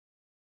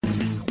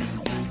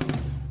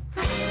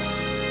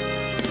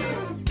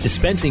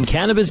Dispensing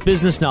cannabis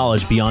business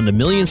knowledge beyond a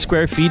million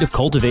square feet of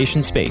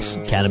cultivation space,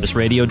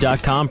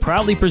 CannabisRadio.com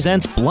proudly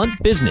presents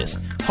Blunt Business,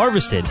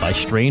 harvested by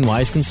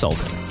Strainwise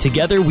Consulting.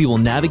 Together, we will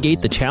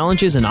navigate the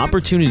challenges and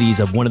opportunities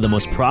of one of the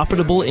most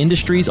profitable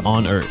industries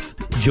on earth.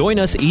 Join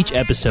us each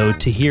episode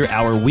to hear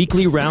our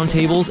weekly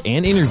roundtables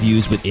and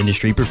interviews with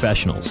industry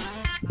professionals.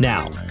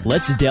 Now,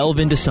 let's delve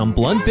into some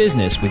blunt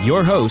business with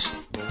your host.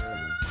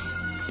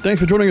 Thanks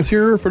for joining us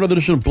here for another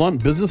edition of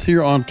Blunt Business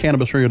here on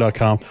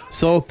CannabisRadio.com.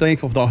 So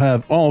thankful to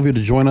have all of you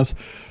to join us.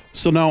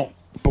 So now,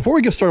 before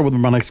we get started with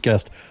my next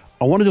guest,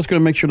 I want to just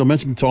make sure to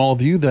mention to all of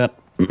you that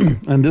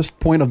at this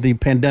point of the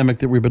pandemic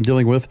that we've been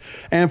dealing with,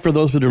 and for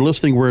those that are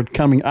listening, we're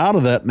coming out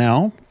of that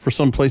now. For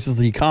some places,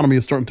 the economy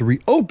is starting to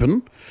reopen,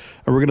 and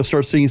we're going to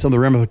start seeing some of the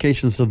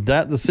ramifications of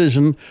that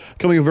decision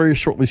coming very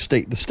shortly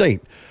state to state.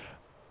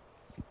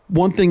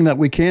 One thing that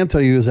we can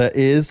tell you is that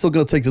it is still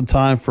going to take some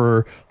time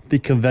for the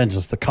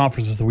conventions, the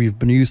conferences that we've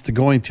been used to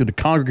going to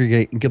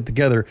congregate and get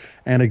together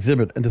and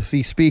exhibit and to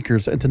see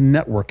speakers and to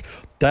network.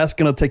 That's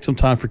going to take some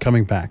time for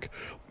coming back.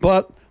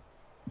 But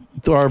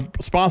our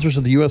sponsors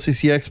of the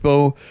USCC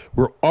Expo,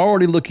 we're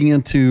already looking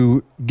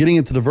into getting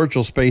into the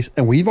virtual space,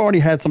 and we've already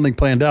had something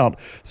planned out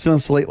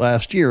since late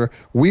last year.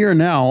 We are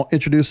now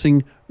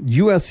introducing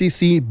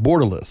USCC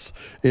Borderless.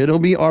 It'll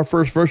be our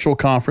first virtual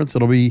conference.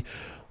 It'll be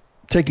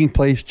taking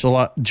place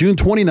June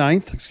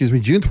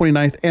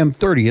 29th and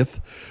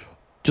 30th.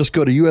 Just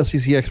go to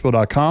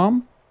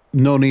usccexpo.com.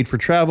 No need for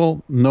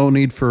travel, no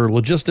need for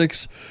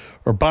logistics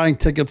or buying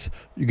tickets.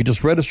 You can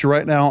just register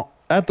right now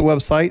at the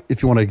website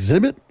if you want to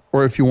exhibit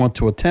or if you want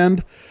to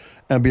attend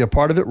and be a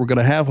part of it. We're going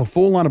to have a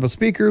full lineup of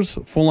speakers,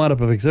 full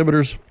lineup of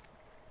exhibitors,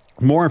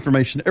 more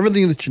information,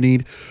 everything that you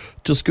need.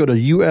 Just go to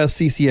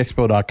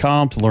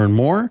usccexpo.com to learn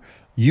more.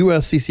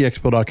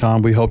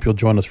 usccexpo.com. We hope you'll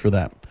join us for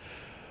that.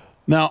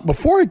 Now,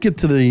 before I get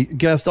to the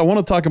guest, I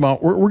want to talk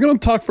about, we're going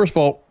to talk, first of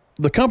all,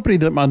 the company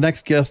that my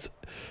next guest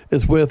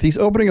is with. He's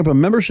opening up a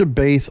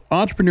membership-based,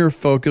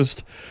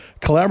 entrepreneur-focused,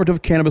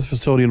 collaborative cannabis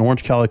facility in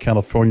Orange County,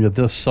 California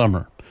this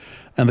summer.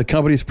 And the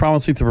company is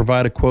promising to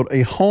provide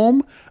a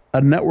home,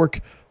 a network,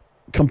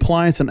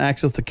 compliance, and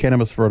access to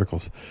cannabis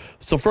verticals.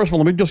 So first of all,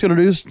 let me just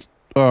introduce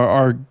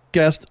our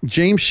guest,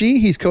 James Shee.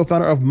 He's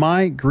co-founder of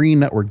My Green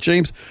Network.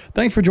 James,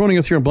 thanks for joining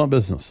us here on Blunt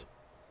Business.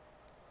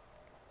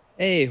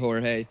 Hey,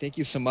 Jorge. Thank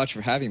you so much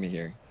for having me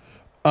here.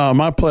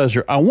 My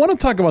pleasure. I want to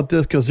talk about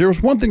this because there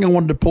was one thing I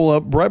wanted to pull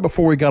up right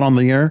before we got on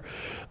the air.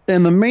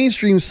 In the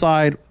mainstream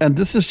side, and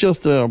this is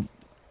just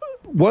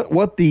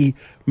what the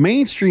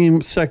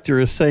mainstream sector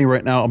is saying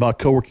right now about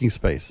co-working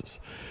spaces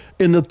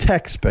in the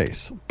tech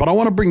space. But I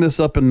want to bring this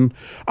up, and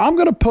I'm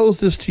going to pose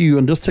this to you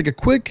and just take a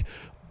quick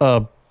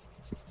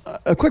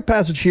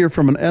passage here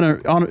from an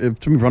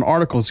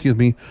article,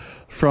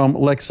 from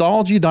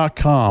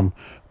Lexology.com,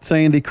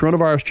 saying the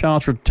coronavirus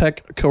challenge for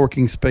tech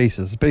co-working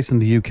spaces. It's based in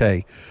the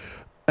UK.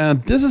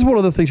 And this is one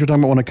of the things we're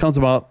talking about when it comes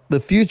about the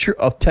future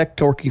of tech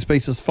co-working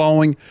spaces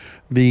following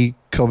the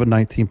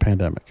COVID-19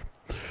 pandemic.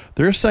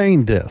 They're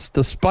saying this: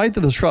 despite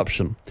the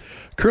disruption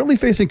currently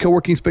facing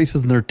co-working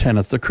spaces and their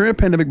tenants, the current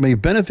pandemic may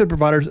benefit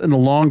providers in the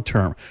long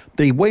term.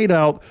 They weighed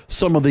out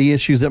some of the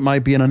issues that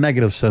might be in a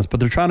negative sense, but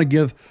they're trying to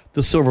give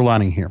the silver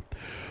lining here.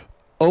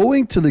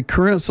 Owing to the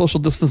current social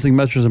distancing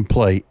measures in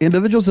play,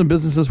 individuals and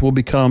businesses will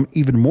become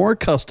even more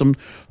accustomed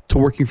to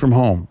working from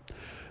home.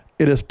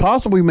 It is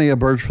possible we may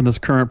emerge from this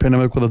current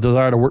pandemic with a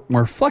desire to work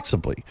more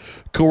flexibly.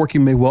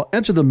 Co-working may well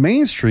enter the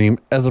mainstream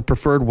as a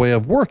preferred way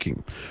of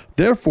working.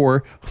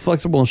 Therefore,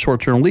 flexible and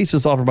short-term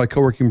leases offered by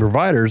co-working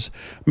providers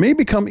may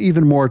become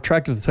even more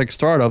attractive to tech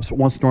startups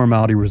once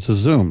normality is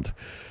resumed.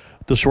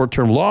 The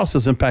short-term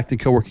losses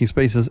impacting co-working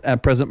spaces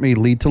at present may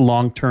lead to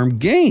long-term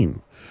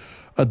gain.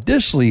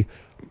 Additionally,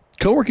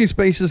 co-working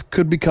spaces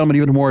could become an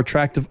even more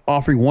attractive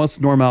offering once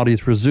normality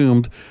is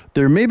resumed.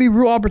 There may be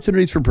real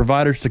opportunities for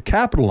providers to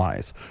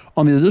capitalize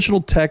on the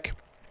additional tech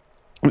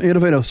and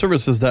innovative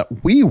services that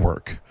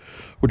WeWork,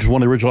 which is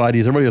one of the original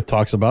ideas everybody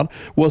talks about,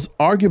 was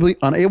arguably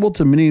unable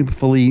to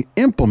meaningfully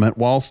implement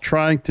whilst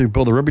trying to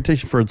build a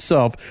reputation for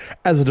itself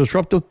as a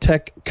disruptive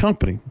tech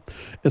company.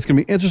 It's going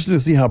to be interesting to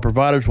see how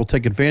providers will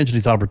take advantage of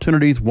these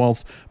opportunities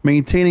whilst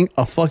maintaining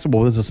a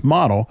flexible business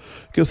model,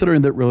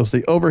 considering that real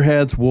estate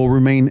overheads will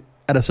remain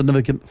at a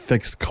significant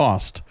fixed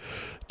cost.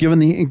 Given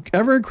the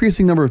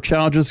ever-increasing number of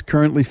challenges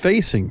currently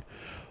facing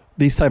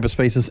these type of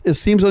spaces, it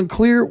seems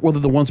unclear whether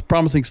the once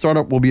promising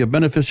startup will be a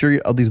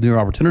beneficiary of these new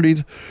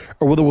opportunities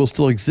or whether it will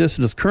still exist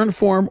in its current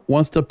form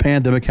once the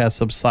pandemic has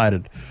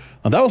subsided.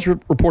 Now, that was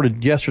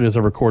reported yesterday as I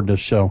recorded this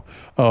show,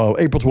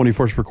 April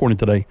 21st, recording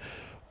today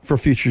for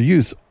future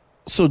use.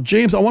 So,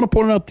 James, I want to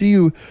point out to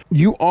you,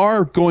 you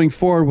are going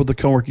forward with the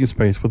co-working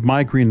space with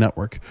My Green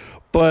Network,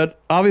 but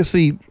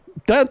obviously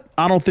that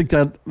I don't think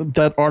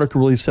that article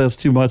really says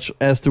too much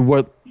as to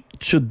what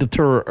should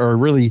deter or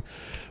really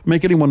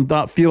make anyone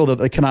not feel that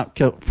they cannot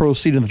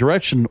proceed in the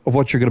direction of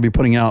what you're going to be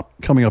putting out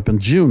coming up in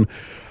June.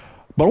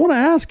 But I want to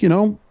ask,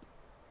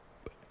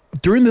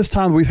 during this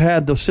time we've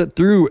had to sit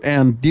through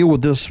and deal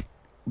with this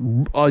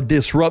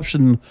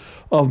disruption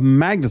of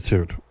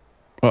magnitude,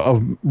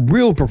 of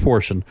real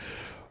proportion,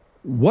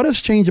 What has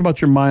changed about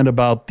your mind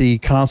about the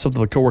concept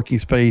of the co-working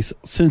space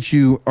since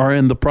you are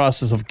in the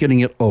process of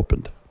getting it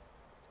opened?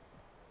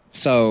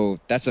 So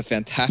that's a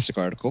fantastic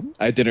article.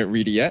 I didn't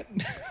read it yet.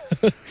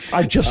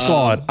 I just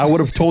saw it. I would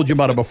have told you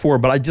about it before,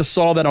 but I just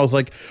saw that. I was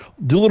like,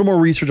 do a little more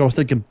research. I was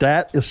thinking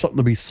that is something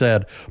to be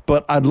said,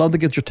 but I'd love to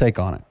get your take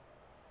on it.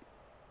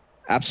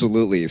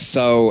 Absolutely.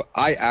 So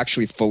I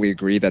actually fully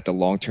agree that the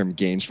long-term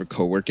gains for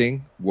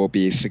co-working will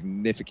be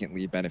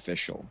significantly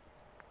beneficial.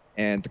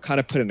 And to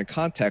kind of put it into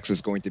context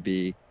is going to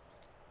be,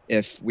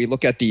 if we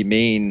look at the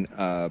main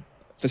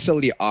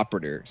facility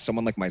operator,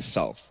 someone like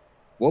myself,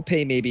 we'll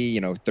pay maybe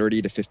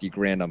 30 to 50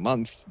 grand a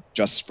month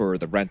just for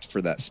the rent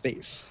for that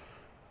space.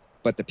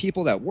 But the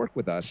people that work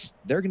with us,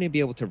 they're going to be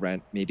able to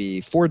rent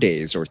maybe 4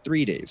 days or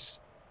 3 days.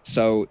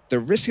 So the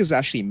risk is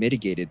actually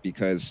mitigated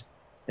because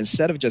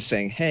instead of just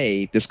saying,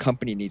 hey, this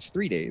company needs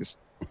 3 days,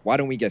 why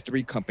don't we get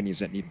 3 companies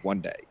that need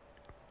 1 day?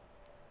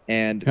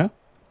 And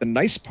the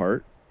nice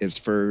part is,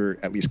 for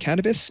at least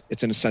cannabis,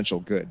 it's an essential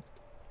good.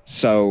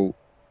 So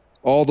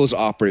all those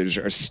operators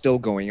are still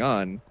going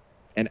on.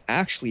 And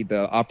actually,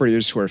 the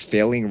operators who are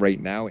failing right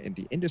now in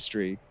the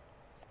industry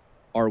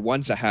are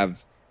ones that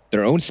have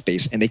their own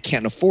space and they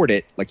can't afford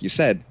it, like you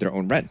said, their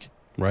own rent.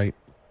 Right.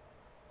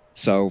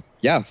 So,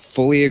 yeah,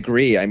 fully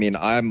agree. I mean,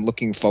 I'm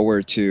looking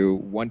forward to,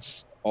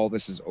 once all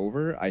this is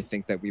over, I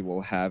think that we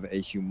will have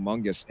a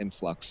humongous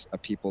influx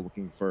of people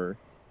looking for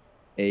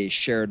a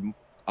shared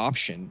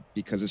option,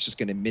 because it's just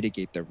going to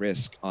mitigate the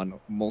risk on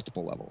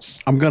multiple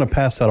levels. I'm going to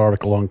pass that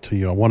article along to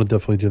you. I want to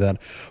definitely do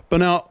that. But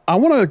now I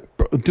want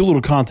to do a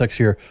little context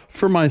here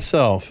for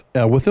myself.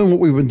 Within what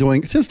we've been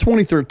doing since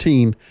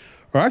 2013,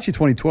 or actually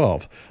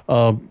 2012,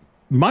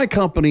 my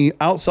company,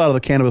 outside of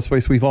the cannabis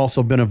space, we've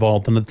also been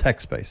involved in the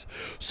tech space.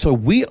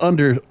 So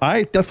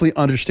I definitely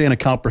understand and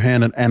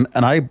comprehend and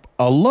I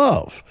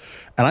love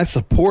and I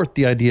support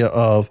the idea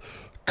of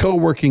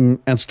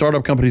co-working and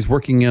startup companies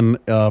working in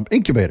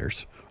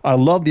incubators. I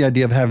love the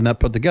idea of having that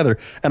put together,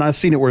 and I've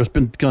seen it where it's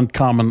been done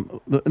common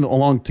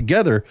along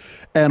together,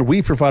 and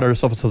we provide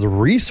ourselves as a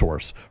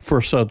resource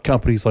for such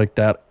companies like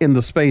that in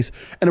the space,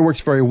 and it works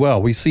very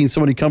well. We've seen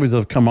so many companies that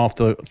have come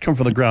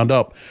from the ground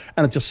up,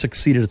 and it just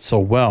succeeded so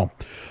well.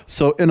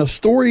 So in a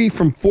story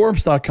from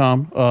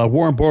Forbes.com,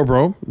 Warren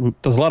Borbro, who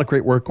does a lot of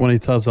great work when he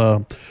does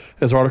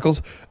his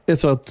articles,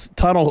 it's a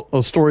title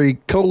of story,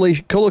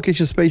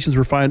 Co-location Spaces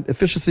Refine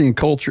Efficiency and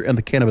Culture in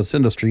the Cannabis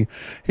Industry.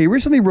 He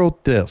recently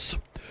wrote this.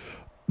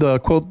 The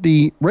quote,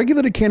 the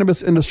regulated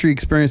cannabis industry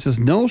experiences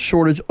no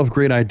shortage of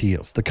great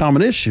ideas. The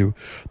common issue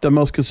that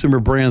most consumer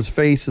brands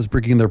face is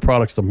bringing their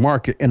products to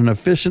market in an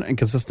efficient and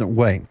consistent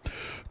way.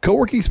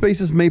 Co-working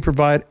spaces may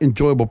provide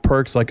enjoyable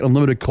perks like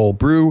unlimited cold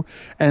brew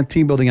and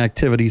team building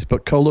activities,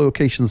 but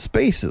co-location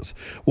spaces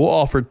will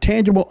offer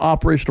tangible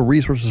operational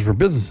resources for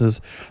businesses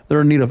that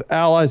are in need of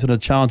allies in a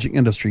challenging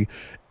industry.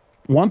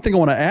 One thing I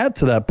want to add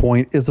to that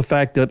point is the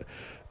fact that,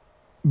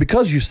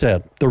 because you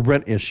said the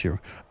rent issue,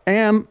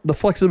 and the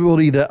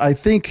flexibility that I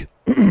think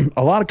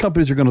a lot of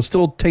companies are going to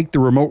still take the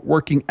remote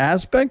working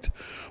aspect,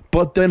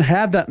 but then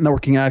have that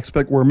networking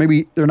aspect where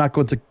maybe they're not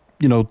going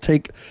to,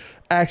 take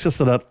access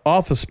to that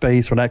office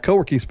space or that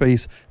co-working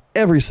space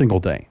every single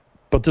day.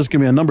 But there's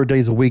going to be a number of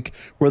days a week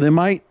where they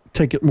might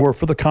take it more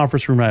for the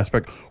conference room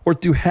aspect, or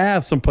to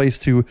have some place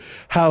to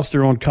house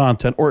their own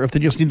content, or if they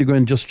just need to go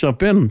and just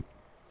jump in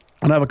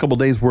and have a couple of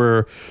days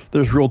where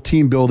there's real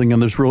team building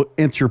and there's real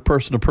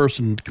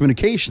interperson-to-person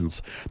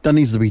communications that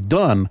needs to be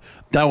done,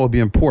 that will be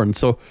important.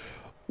 So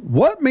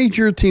what made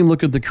your team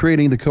look into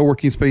creating the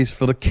co-working space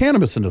for the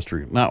cannabis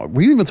industry? Now,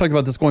 we even talked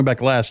about this going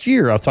back last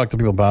year. I've talked to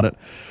people about it.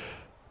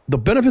 The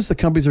benefits that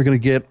companies are going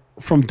to get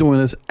from doing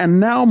this, and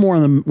now more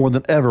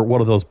than ever,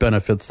 what are those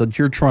benefits that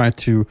you're trying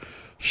to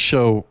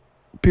show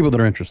people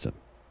that are interested?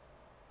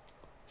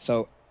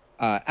 So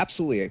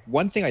absolutely.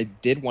 One thing I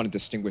did want to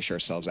distinguish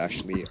ourselves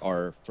actually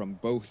are from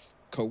both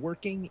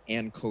co-working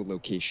and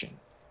co-location.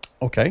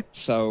 Okay.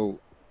 So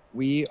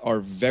we are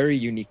very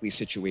uniquely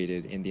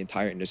situated in the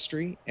entire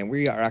industry, and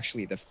we are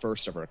actually the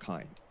first of our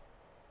kind.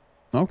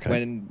 Okay.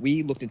 When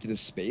we looked into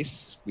this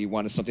space, we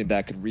wanted something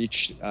that could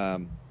reach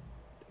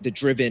the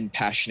driven,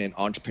 passionate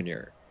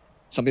entrepreneur,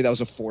 something that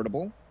was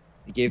affordable.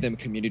 It gave them a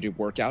community to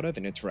work out of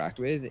and interact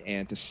with,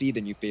 and to see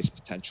the new face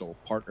potential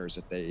partners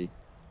that they,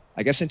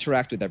 I guess,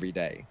 interact with every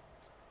day.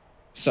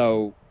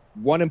 So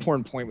one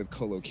important point with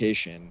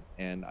co-location,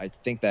 and I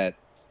think that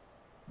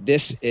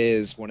this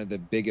is one of the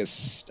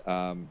biggest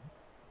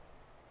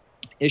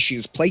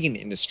issues plaguing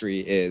the industry,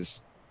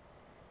 is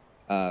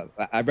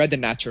I read the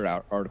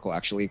Nature article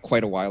actually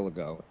quite a while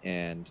ago,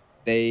 and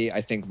they,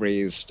 I think,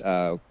 raised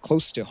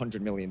close to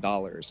 $100 million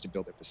to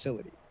build their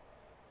facility.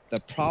 The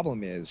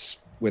problem is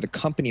with a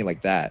company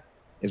like that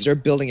is they're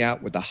building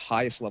out with the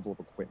highest level of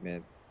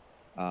equipment.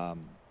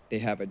 They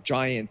have a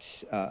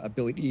giant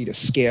ability to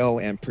scale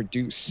and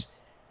produce,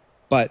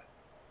 but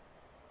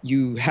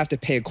you have to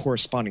pay a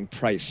corresponding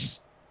price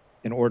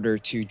in order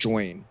to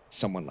join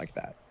someone like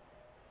that.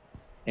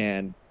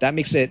 And that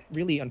makes it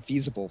really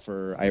unfeasible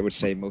for, I would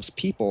say, most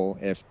people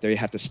if they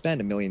have to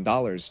spend $1 million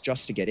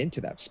just to get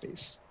into that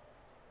space.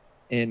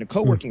 In a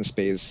co-working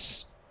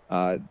space,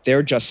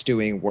 they're just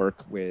doing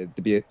work with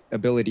the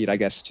ability, I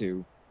guess,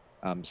 to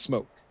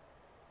smoke.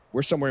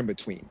 We're somewhere in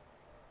between.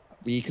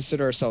 We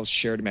consider ourselves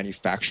shared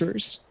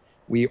manufacturers.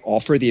 We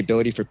offer the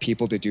ability for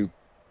people to do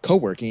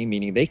co-working,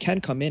 meaning they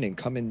can come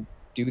and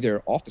do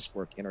their office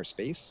work in our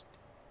space.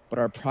 But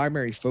our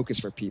primary focus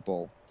for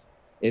people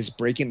is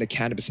breaking the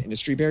cannabis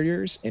industry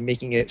barriers and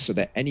making it so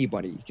that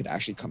anybody can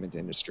actually come into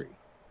industry.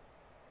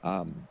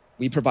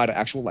 We provide an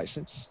actual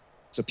license.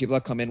 So people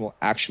that come in will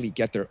actually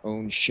get their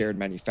own shared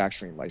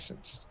manufacturing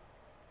license.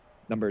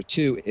 Number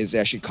two is they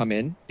actually come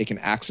in, they can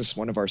access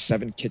one of our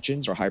 7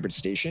 kitchens or hybrid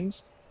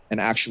stations and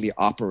actually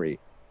operate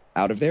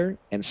out of there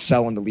and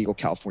sell on the legal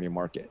California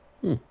market.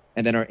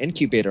 And then our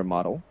incubator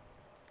model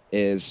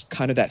is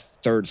kind of that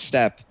third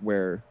step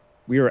where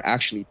we are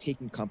actually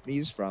taking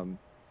companies from,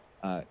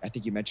 I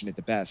think you mentioned it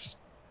the best,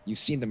 you've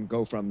seen them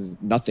go from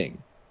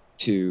nothing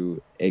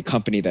to a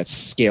company that's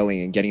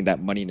scaling and getting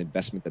that money and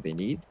investment that they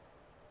need.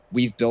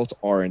 We've built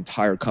our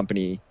entire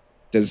company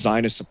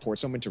designed to support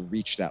someone to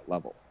reach that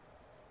level.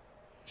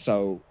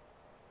 So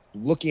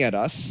looking at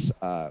us,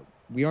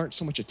 we aren't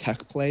so much a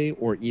tech play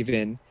or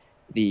even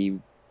the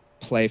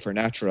play for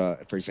Natura,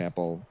 for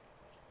example,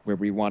 where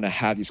we want to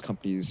have these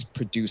companies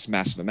produce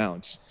massive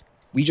amounts.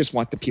 We just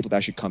want the people to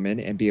actually come in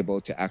and be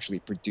able to actually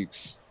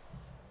produce.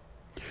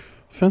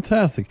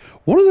 Fantastic.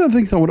 One of the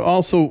things I would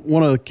also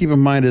want to keep in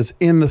mind is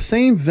in the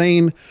same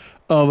vein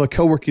of a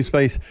co-working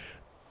space,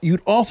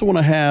 you'd also want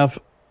to have,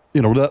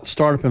 that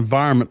startup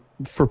environment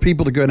for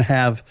people to go and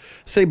have,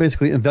 say,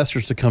 basically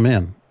investors to come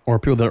in or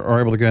people that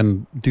are able to go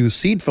and do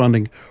seed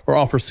funding or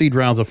offer seed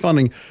rounds of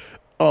funding.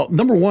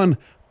 Number one,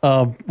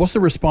 what's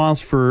the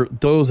response for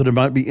those that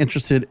might be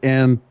interested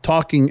in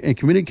talking and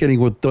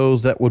communicating with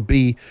those that would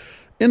be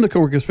in the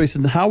co-working space,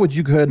 and how would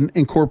you go ahead and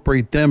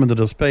incorporate them into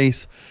the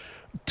space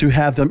to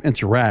have them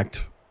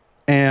interact?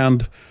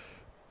 And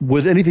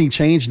would anything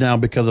change now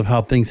because of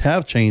how things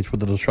have changed with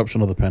the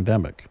disruption of the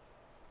pandemic?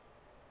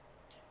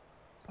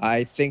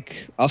 I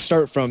think I'll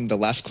start from the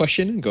last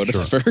question and go to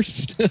the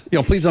first.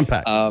 Please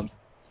unpack.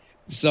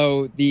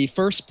 So the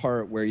first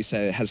part where you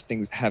said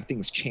have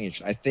things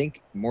changed, I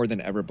think more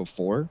than ever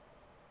before,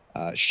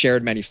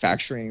 shared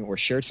manufacturing or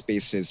shared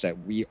spaces that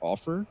we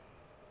offer,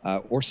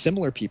 or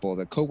similar people,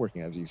 the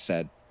co-working, as you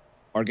said,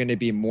 are going to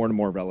be more and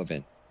more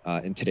relevant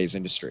in today's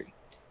industry,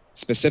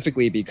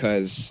 specifically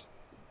because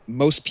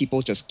most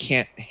people just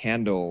can't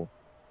handle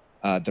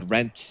the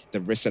rent,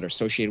 the risks that are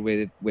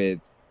associated with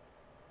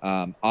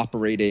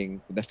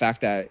operating, the fact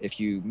that if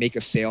you make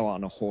a sale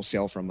on a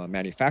wholesale from a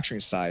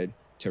manufacturing side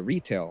to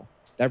retail,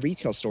 that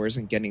retail store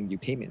isn't getting you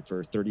payment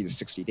for 30 to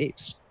 60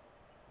 days.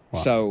 Wow.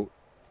 So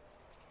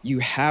you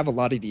have a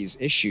lot of these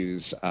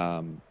issues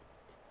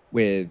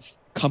with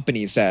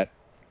companies that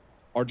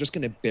are just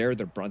going to bear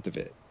the brunt of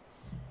it.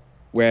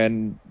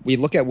 When we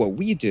look at what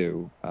we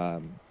do,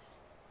 and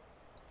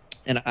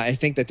I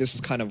think that this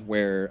is kind of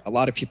where a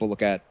lot of people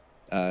look at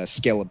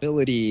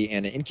scalability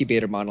and an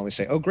incubator model and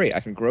say, oh, great, I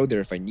can grow there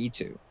if I need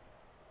to.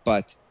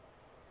 But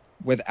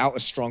without a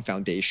strong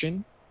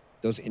foundation,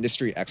 those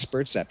industry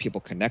experts that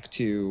people connect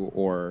to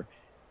or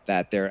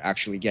that they're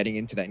actually getting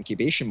into that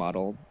incubation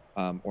model,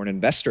 or an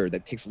investor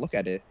that takes a look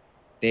at it,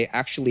 they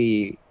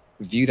actually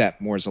view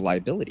that more as a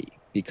liability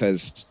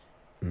because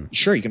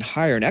sure, you can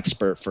hire an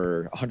expert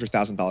for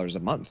 $100,000 a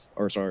month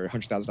or sorry,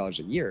 $100,000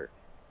 a year,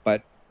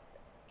 but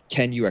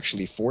can you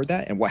actually afford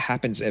that? And what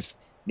happens if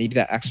maybe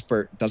that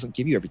expert doesn't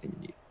give you everything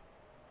you need?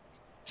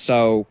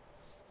 So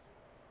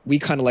we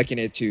kind of liken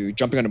it to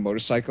jumping on a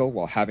motorcycle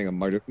while having a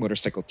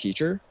motorcycle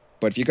teacher.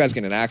 But if you guys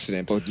get in an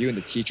accident, both you and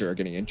the teacher are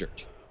getting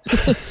injured.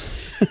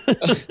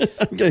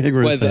 Okay,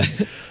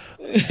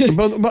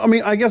 but I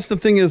mean, I guess the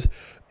thing is,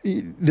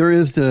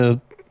 it's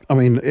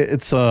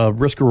a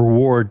risk or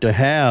reward to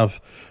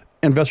have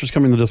investors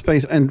coming into the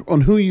space, and on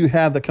who you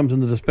have that comes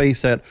into the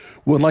space that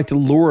would like to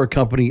lure a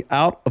company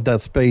out of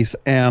that space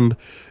and,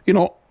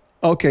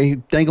 okay,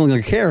 dangling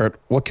a carrot,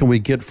 what can we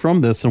get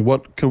from this and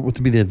what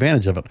would be the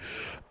advantage of it?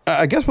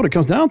 I guess what it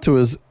comes down to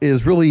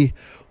is really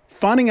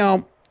finding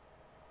out,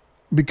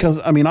 because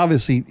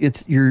obviously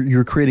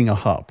you're creating a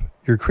hub.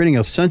 You're creating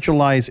a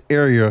centralized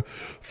area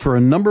for a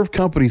number of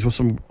companies with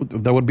some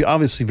that would be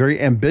obviously very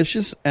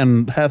ambitious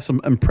and have some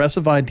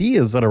impressive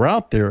ideas that are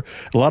out there.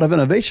 A lot of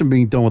innovation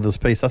being done with the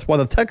space. That's why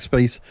the tech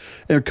space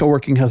and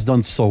co-working has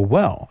done so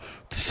well.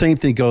 The same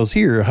thing goes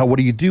here. What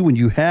do you do when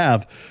you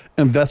have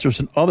investors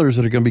and others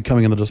that are going to be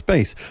coming into the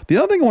space? The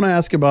other thing I want to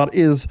ask about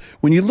is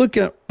when you look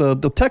at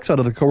the tech side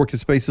of the co-working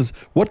spaces,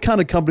 what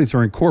kind of companies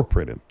are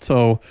incorporated?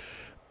 So,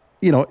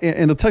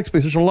 in the tech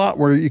space, there's a lot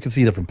where you can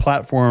see different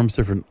platforms,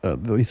 different,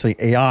 you say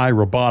AI,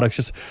 robotics,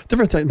 just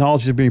different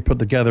technologies are being put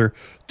together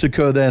to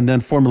go then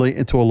formulate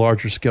into a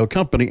larger scale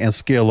company and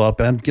scale up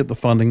and get the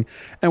funding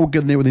and we'll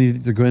get able to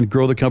go and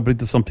grow the company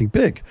to something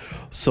big.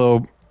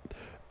 So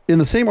in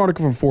the same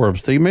article from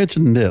Forbes, they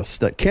mentioned this,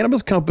 that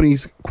cannabis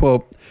companies,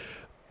 quote,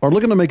 are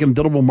looking to make an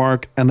indelible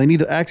mark, and they need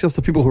to access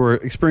the people who are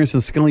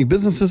experiencing scaling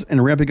businesses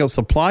and ramping up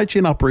supply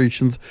chain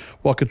operations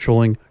while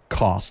controlling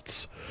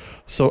costs.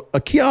 So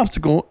a key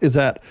obstacle is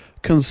that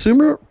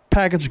consumer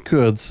packaged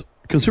goods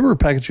in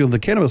the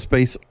cannabis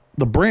space,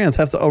 the brands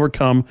have to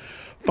overcome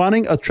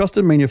finding a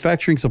trusted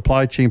manufacturing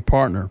supply chain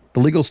partner. The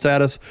legal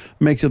status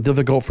makes it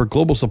difficult for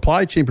global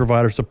supply chain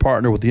providers to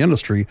partner with the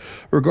industry,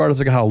 regardless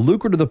of how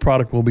lucrative the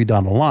product will be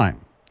down the line.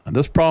 And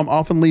this problem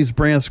often leaves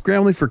brands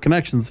scrambling for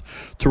connections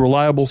to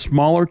reliable,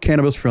 smaller,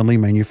 cannabis-friendly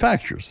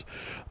manufacturers.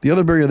 The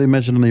other barrier they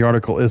mentioned in the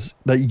article is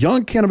that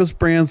young cannabis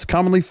brands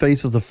commonly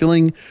face is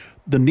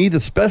the need to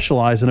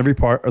specialize in every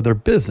part of their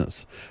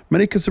business.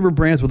 Many consumer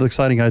brands with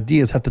exciting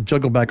ideas have to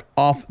juggle back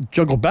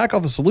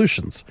office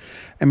solutions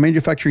and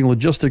manufacturing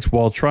logistics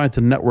while trying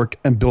to network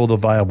and build a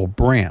viable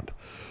brand.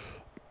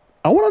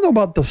 I want to know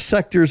about the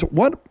sectors.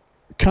 What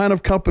kind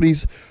of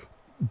companies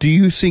do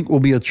you think will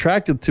be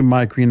attracted to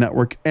My Green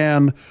Network,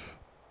 and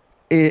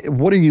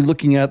what are you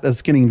looking at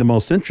that's getting the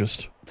most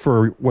interest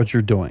for what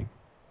you're doing?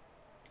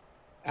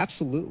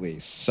 Absolutely.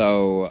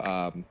 So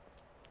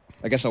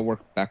I guess I'll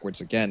work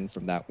backwards again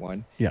from that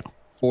one. Yeah.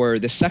 For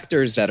the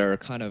sectors that are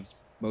kind of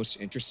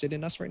most interested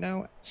in us right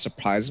now,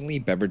 surprisingly,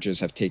 beverages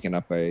have taken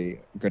up a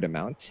good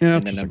amount. Yeah,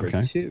 and then number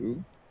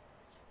two,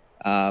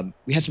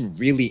 we have some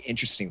really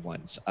interesting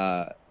ones.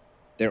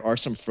 There are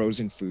some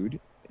frozen food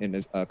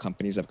in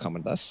companies that have come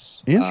with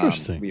us.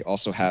 Interesting. We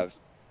also have,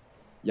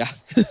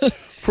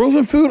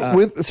 frozen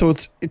food so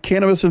it's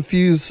cannabis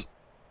infused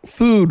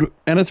food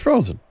and it's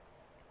frozen.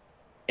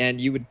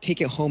 And you would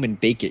take it home and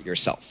bake it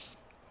yourself.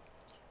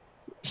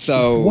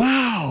 So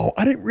wow,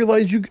 I didn't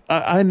realize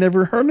I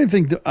never heard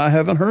anything. I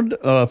haven't heard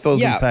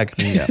frozen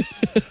packaging yet.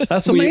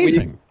 That's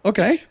amazing.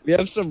 Okay, we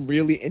have some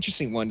really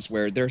interesting ones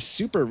where they're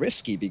super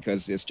risky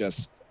because it's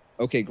just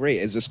okay, great.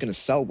 Is this going to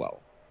sell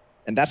well?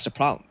 And that's the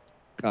problem.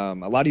 A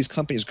lot of these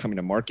companies are coming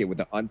to market with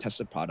an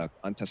untested product,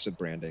 untested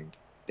branding.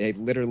 They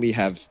literally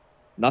have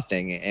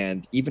nothing,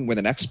 and even with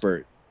an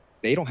expert,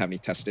 they don't have any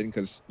testing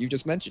because you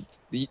just mentioned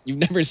you've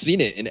never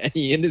seen it in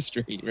any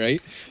industry,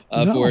 right?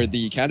 No. For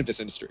the cannabis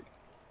industry.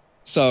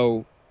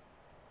 So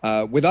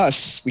with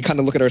us, we kind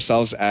of look at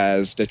ourselves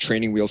as the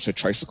training wheels to a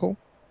tricycle.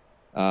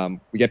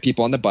 We get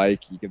people on the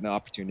bike, you give them the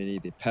opportunity,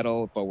 they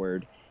pedal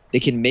forward.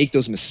 They can make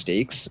those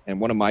mistakes. And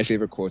one of my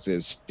favorite quotes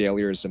is,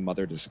 failure is the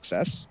mother to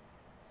success.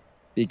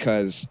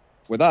 Because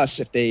with us,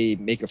 if they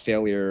make a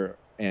failure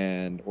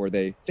or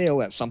they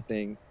fail at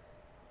something,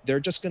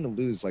 they're just going to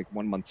lose like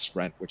 1 month's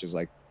rent, which is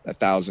like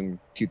 $1,000,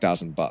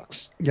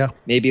 $2,000. Yeah.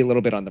 Maybe a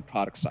little bit on the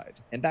product side.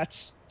 And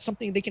that's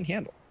something they can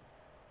handle.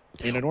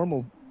 In a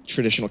normal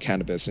traditional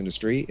cannabis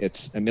industry,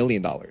 it's $1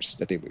 million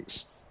that they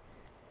lose.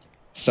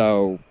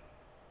 So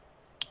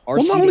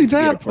not only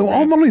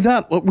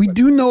that, we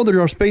do know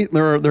there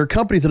are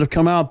companies that have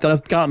come out that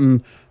have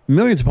gotten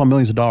millions upon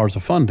millions of dollars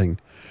of funding,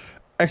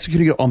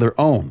 executing it on their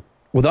own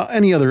without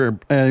any other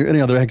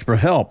expert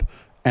help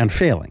and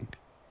failing.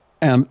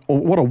 And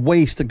what a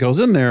waste that goes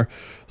in there.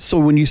 So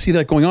when you see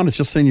that going on, it's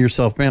just saying to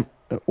yourself, man,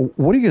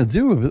 what are you going to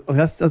do?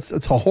 That's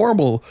a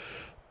horrible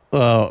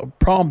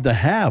problem to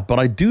have, but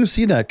I do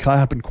see that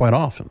happen quite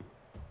often.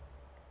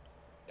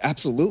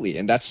 Absolutely,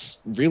 and that's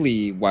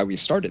really why we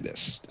started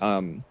this.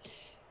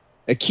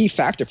 A key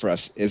factor for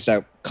us is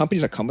that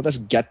companies that come with us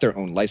get their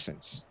own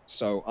license.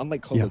 So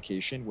unlike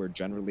co-location, where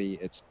generally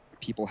it's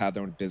people have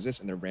their own business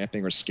and they're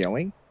ramping or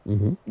scaling,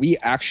 we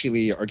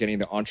actually are getting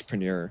the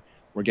entrepreneur,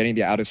 we're getting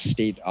the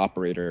out-of-state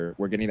operator,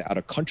 we're getting the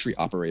out-of-country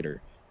operator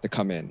to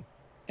come in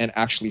and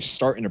actually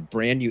start in a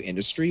brand new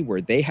industry where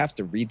they have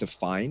to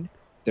redefine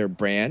their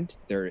brand,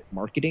 their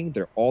marketing,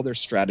 all their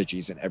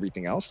strategies and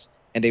everything else.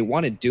 And they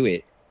want to do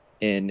it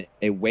in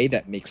a way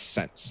that makes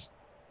sense.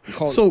 We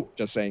call it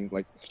just saying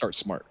like, start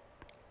smart.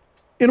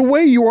 In a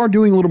way, you are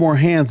doing a little more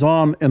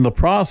hands-on in the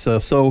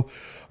process. So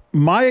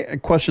my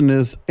question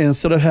is,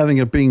 instead of having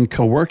it being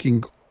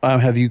co-working,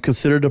 have you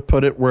considered to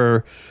put it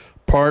where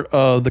part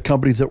of the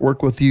companies that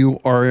work with you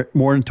are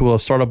more into a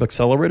startup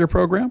accelerator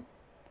program?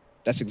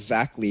 That's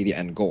exactly the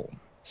end goal.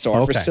 So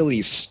our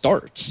facility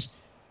starts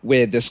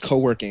with this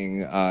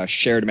co-working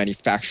shared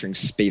manufacturing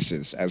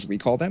spaces, as we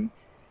call them.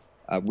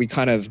 We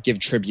kind of give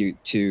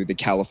tribute to the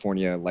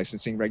California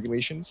licensing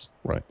regulations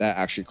that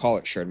actually call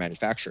it shared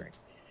manufacturing.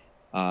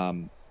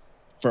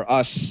 For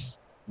us,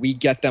 we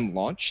get them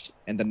launched.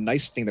 And the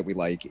nice thing that we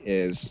like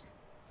is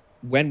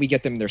when we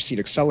get them in their seed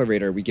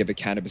accelerator, we give a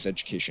cannabis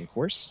education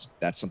course.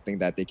 That's something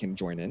that they can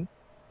join in.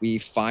 We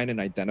find and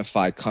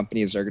identify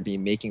companies that are going to be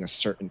making a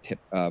certain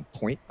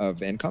point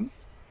of income.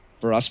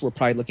 For us, we're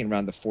probably looking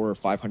around the 400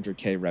 or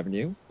 500K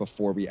revenue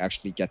before we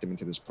actually get them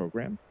into this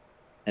program.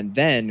 And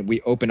then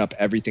we open up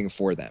everything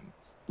for them.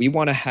 We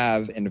want to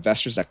have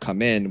investors that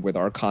come in with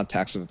our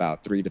contacts of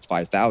about 3,000 to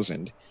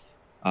 5,000.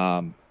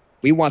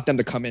 We want them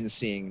to come in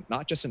seeing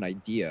not just an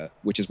idea,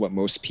 which is what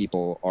most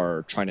people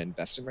are trying to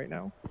invest in right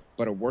now,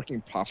 but a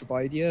working profitable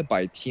idea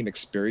by a team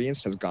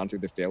experienced, has gone through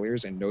the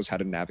failures and knows how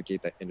to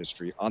navigate that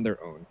industry on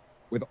their own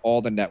with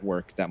all the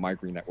network that My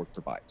Green Network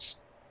provides.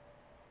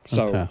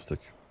 Fantastic.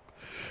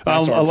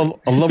 That's our brand.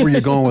 I love where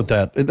you're going with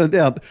that.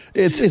 Yeah,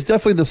 it's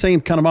definitely the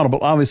same kind of model,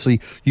 but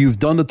obviously you've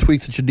done the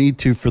tweaks that you need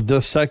to for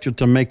this sector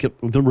to make it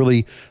to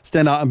really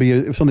stand out and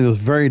be something that's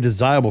very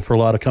desirable for a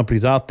lot of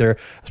companies out there,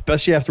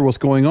 especially after what's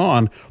going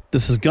on.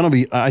 This is going to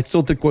be, I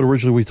still think what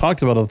originally we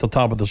talked about at the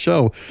top of the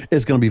show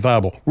is going to be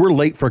viable. We're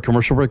late for a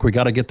commercial break. We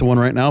got to get to one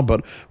right now.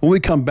 But when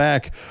we come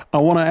back, I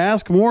want to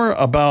ask more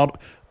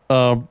about,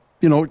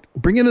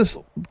 bringing this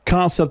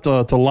concept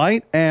to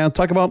light and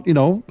talk about,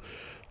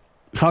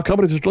 how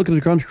companies are looking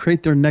to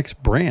create their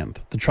next brand,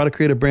 to try to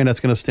create a brand that's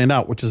going to stand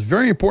out, which is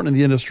very important in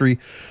the industry,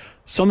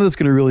 something that's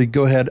going to really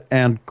go ahead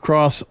and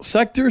cross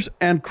sectors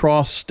and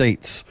cross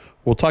states.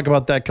 We'll talk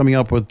about that coming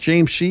up with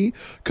James Shee,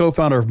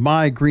 co-founder of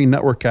My Green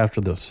Network,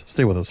 after this.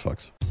 Stay with us,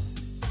 folks.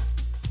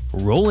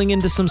 Rolling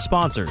into some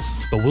sponsors,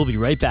 but we'll be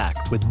right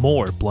back with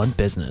more Blunt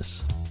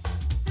Business.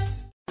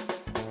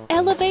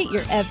 Elevate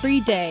your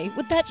everyday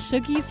with that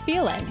Shoogies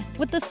feeling,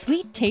 with the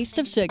sweet taste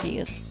of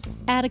Shoogies.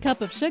 Add a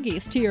cup of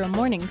Shoogies to your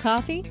morning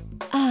coffee.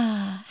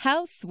 Ah,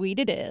 how sweet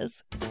it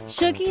is.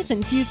 Shoogies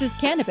infuses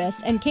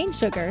cannabis and cane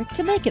sugar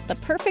to make it the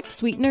perfect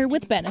sweetener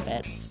with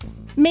benefits.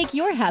 Make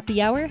your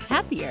happy hour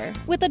happier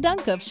with a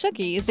dunk of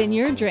Shoogies in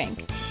your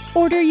drink.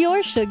 Order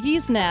your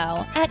Shoogies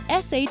now at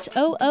shoogies.com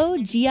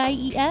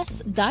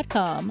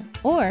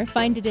or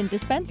find it in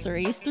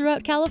dispensaries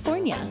throughout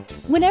California.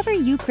 Whenever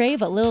you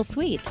crave a little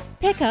sweet,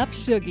 pick up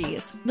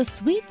Shoogies, the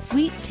sweet,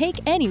 sweet take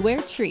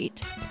anywhere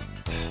treat.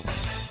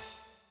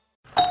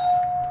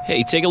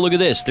 Hey, take a look at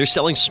this. They're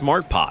selling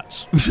smart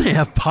pots. They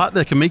have pot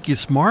that can make you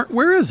smart?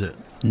 Where is it?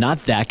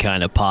 Not that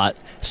kind of pot.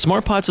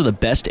 Smart pots are the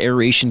best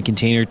aeration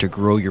container to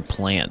grow your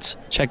plants.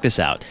 Check this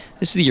out.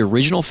 This is the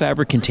original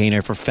fabric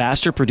container for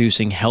faster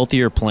producing,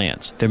 healthier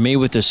plants. They're made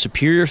with a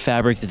superior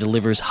fabric that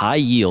delivers high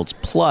yields.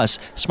 Plus,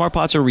 smart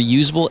pots are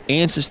reusable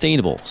and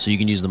sustainable, so you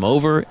can use them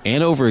over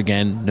and over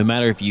again, no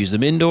matter if you use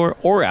them indoor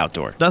or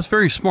outdoor. That's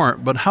very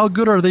smart, but how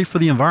good are they for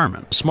the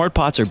environment? Smart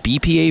pots are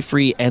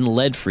BPA-free and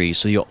lead-free,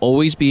 so you'll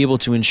always be able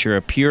to ensure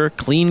a pure,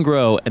 clean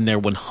grow, and they're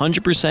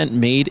 100%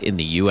 made in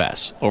the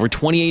U.S. Over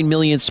 28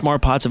 million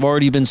smart pots have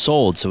already been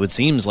sold, so it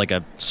seems like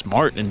a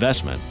smart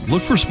investment.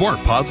 Look for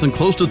smart pots in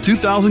close to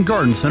 2,000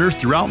 garden centers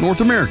throughout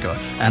North America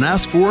and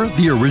ask for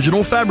the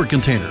original fabric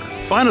container.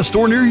 Find a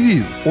store near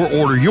you or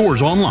order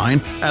yours online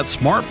at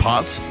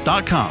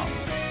smartpots.com.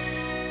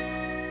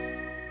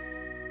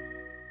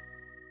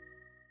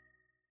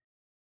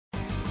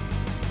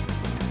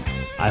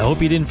 I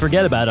hope you didn't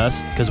forget about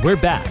us, because we're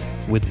back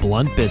with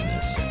Blunt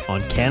Business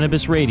on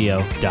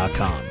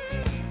CannabisRadio.com.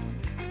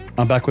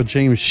 I'm back with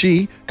James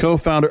Shee,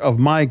 co-founder of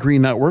My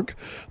Green Network.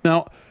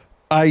 Now,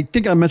 I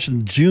think I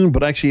mentioned June,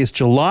 but actually it's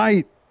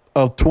July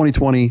of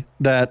 2020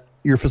 that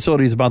your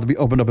facility is about to be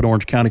opened up in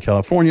Orange County,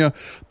 California,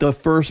 the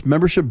first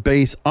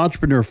membership-based,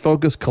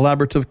 entrepreneur-focused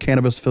collaborative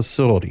cannabis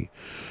facility.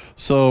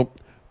 So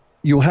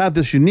you'll have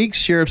this unique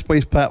shared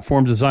space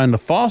platform designed to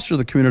foster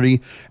the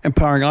community,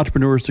 empowering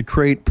entrepreneurs to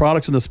create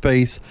products in the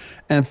space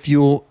and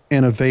fuel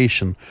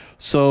innovation.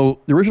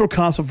 So the original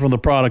concept from the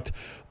product,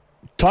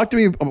 talk to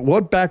me about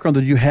what background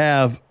did you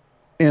have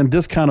in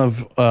this kind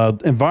of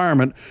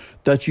environment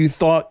that you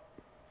thought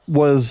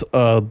was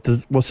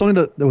something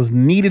that was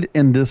needed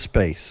in this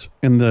space,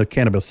 in the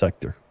cannabis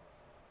sector?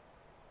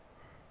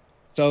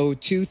 So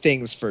two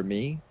things for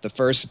me. The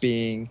first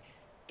being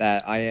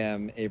that I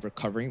am a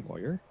recovering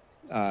lawyer.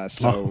 I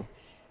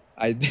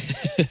I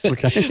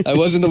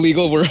was in the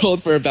legal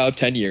world for about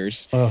 10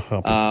 years.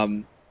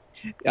 Oh,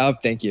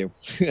 thank you.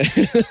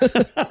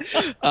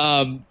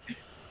 And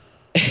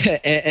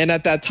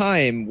at that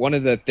time, one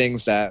of the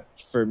things that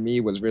for me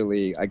was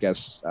really, I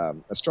guess,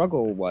 a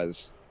struggle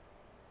was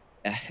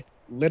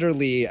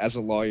literally as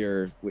a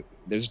lawyer,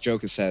 there's a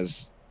joke that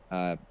says,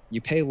 you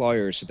pay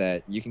lawyers so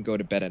that you can go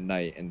to bed at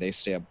night and they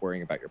stay up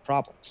worrying about your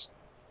problems.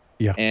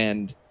 Yeah.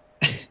 And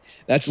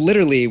that's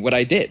literally what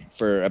I did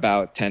for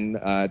about 10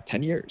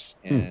 years.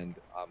 And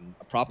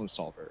a problem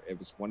solver. It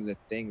was one of the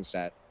things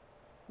that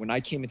when I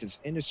came into this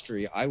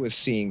industry, I was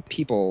seeing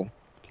people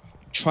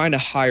trying to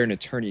hire an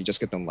attorney, just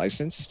get them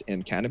licensed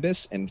in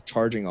cannabis and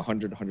charging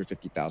 $100,000,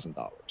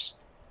 $150,000.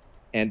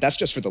 And that's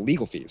just for the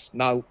legal fees,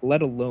 not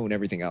let alone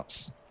everything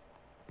else.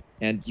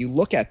 And you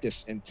look at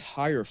this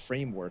entire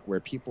framework where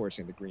people are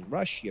saying the green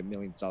rush, you have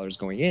millions of dollars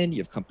going in, you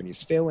have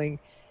companies failing,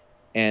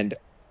 and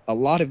a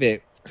lot of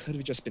it could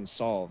have just been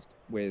solved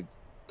with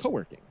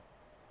co-working.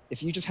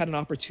 If you just had an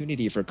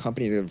opportunity for a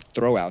company to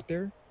throw out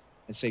there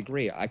and say,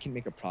 great, I can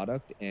make a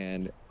product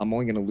and I'm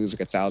only going to lose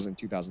like $1,000,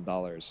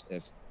 $2,000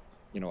 if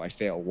I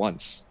fail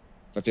once.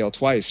 If I fail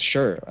twice,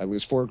 sure, I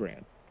lose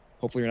 $4,000.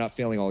 Hopefully you're not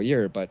failing all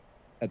year, but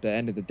at the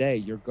end of the day,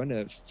 you're going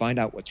to find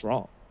out what's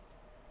wrong.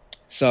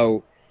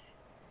 So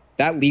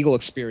that legal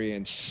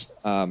experience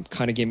kind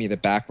of gave me the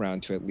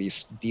background to at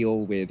least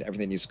deal with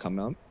everything that needs to come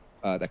up,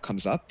 that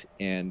comes up,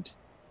 and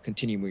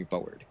continue moving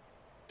forward.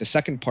 The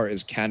second part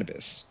is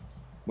cannabis.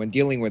 When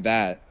dealing with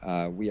that,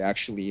 we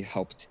actually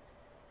helped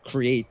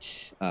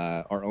create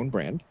our own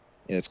brand.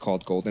 It's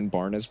called Golden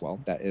Barn as well.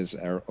 That is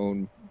our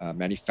own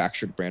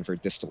manufactured brand for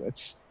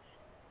distillates.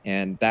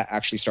 And that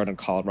actually started in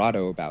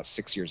Colorado about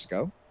 6 years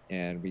ago.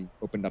 and we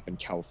opened up in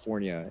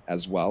California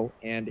as well.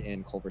 And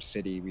in Culver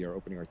City, we are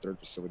opening our third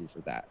facility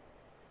for that.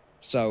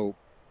 So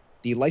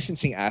the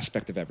licensing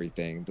aspect of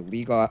everything,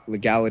 the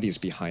legalities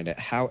behind it,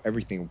 how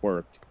everything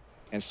worked,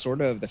 and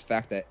sort of the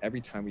fact that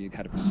every time we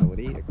had a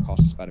facility, it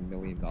cost us about $1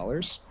 million.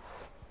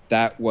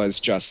 That was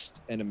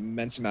just an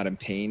immense amount of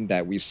pain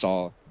that we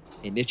saw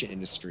a niche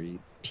industry,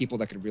 people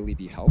that could really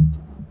be helped.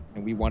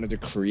 And we wanted to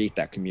create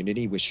that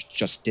community, which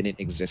just didn't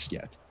exist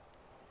yet.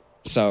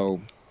 So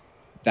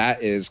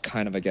that is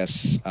kind of, I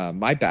guess,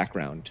 my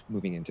background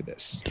moving into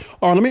this.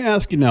 All right, let me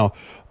ask you now.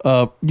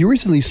 You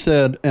recently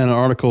said in an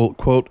article,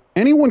 quote,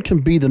 anyone can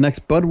be the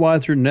next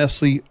Budweiser,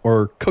 Nestle,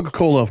 or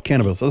Coca-Cola of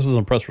cannabis. This was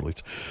a press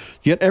release.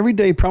 Yet every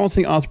day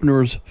promising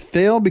entrepreneurs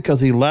fail because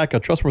they lack a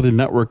trustworthy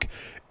network,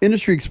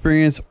 industry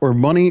experience, or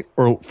money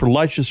or for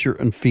licensure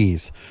and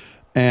fees.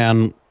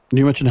 And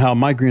you mentioned how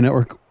My Green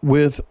Network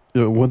with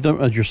them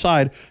at your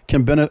side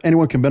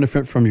anyone can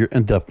benefit from your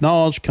in-depth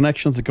knowledge,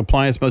 connections, and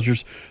compliance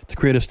measures to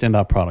create a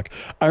standout product.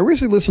 I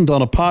recently listened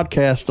on a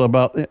podcast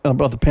about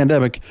the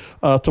pandemic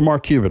to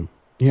Mark Cuban.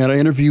 He had an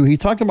interview. He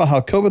talked about how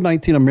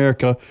COVID-19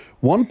 America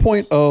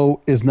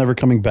 1.0 is never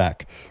coming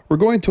back. We're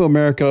going to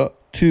America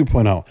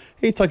 2.0.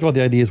 He talked about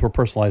the ideas where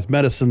personalized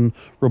medicine,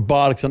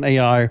 robotics, and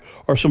AI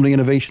are some of the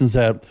innovations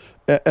that,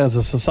 as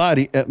a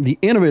society, the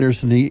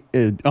innovators and the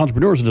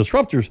entrepreneurs and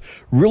disruptors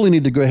really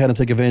need to go ahead and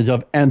take advantage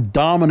of and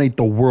dominate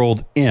the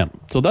world in.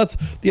 So that's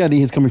the idea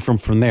he's coming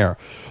from there.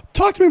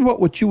 Talk to me about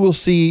what you will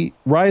see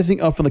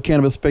rising up in the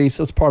cannabis space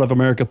as part of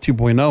America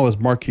 2.0, as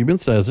Mark Cuban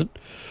says it.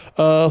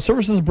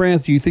 Services and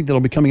brands do you think that'll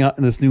be coming out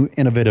in this new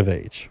innovative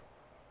age?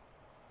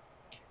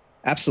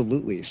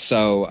 Absolutely.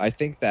 So I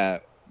think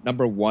that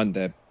number one,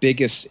 the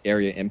biggest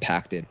area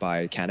impacted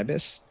by by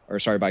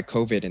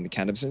COVID in the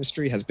cannabis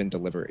industry has been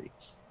delivery.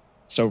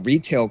 So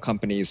retail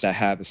companies that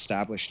have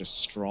established a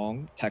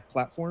strong tech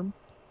platform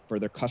for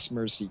their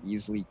customers to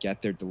easily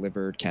get their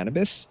delivered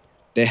cannabis,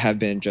 they have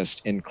been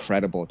just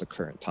incredible at the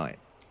current time.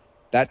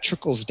 That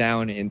trickles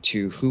down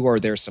into who are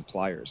their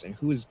suppliers and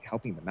who is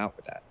helping them out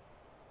with that.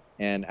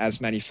 And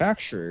as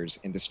manufacturers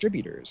and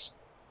distributors,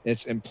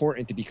 it's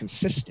important to be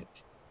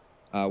consistent.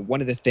 One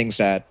of the things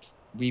that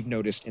we've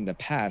noticed in the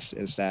past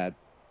is that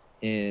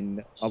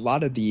in a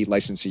lot of the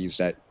licensees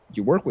that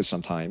you work with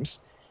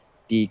sometimes,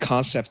 the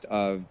concept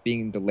of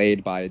being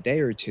delayed by a day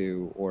or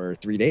 2 or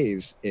 3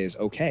 days is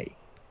okay.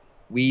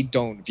 We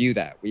don't view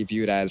that. We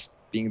view it as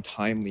being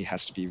timely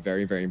has to be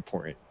very, very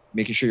important,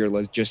 making sure your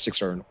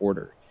logistics are in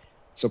order.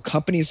 So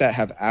companies that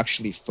have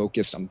actually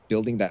focused on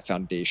building that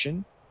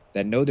foundation,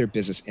 that know their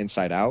business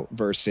inside out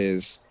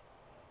versus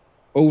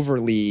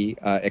overly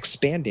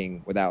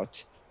expanding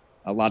without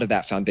a lot of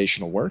that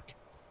foundational work,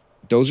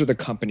 those are the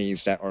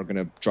companies that are going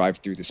to drive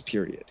through this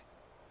period.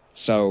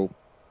 So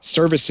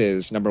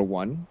services, number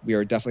one, we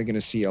are definitely going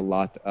to see a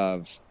lot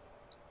of,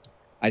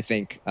 I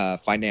think,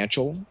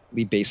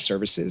 financially based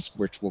services,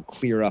 which will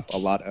clear up a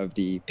lot of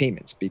the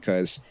payments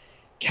because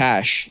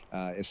cash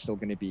is still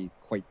going to be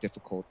quite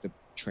difficult to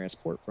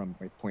transport from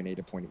point A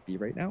to point B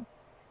right now.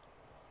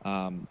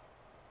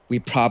 We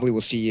probably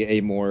will see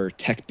a more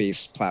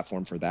tech-based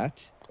platform for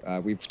that.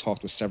 We've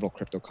talked with several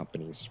crypto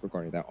companies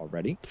regarding that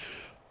already.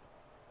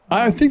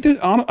 I think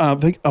I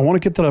want to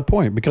get to that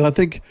point because I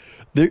think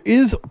there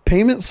is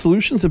payment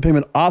solutions and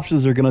payment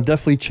options are going to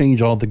definitely change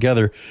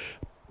altogether.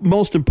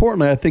 Most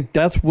importantly, I think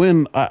that's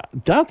when I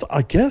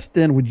guess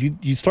then when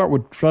you start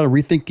with try to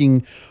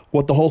rethinking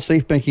what the whole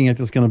Safe Banking Act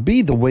is going to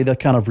be, the way that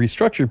kind of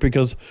restructured,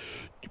 because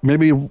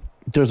maybe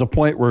there's a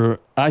point where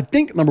I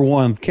think, number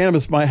one,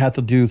 cannabis might have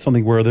to do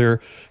something where they're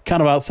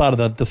kind of outside of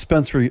the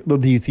dispensary,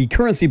 the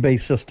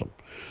currency-based system.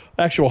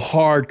 Actual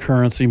hard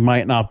currency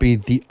might not be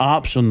the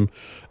option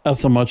as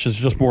so much as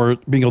just more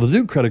being able to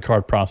do credit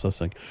card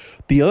processing.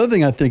 The other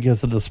thing I think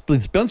is that the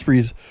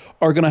dispensaries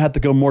are going to have to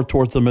go more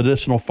towards the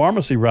medicinal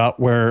pharmacy route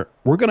where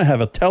we're going to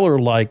have a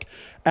teller-like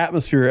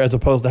atmosphere as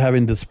opposed to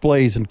having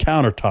displays and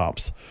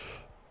countertops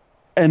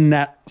in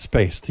that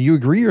space. Do you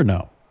agree or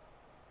no?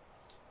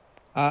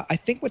 I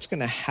think what's going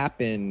to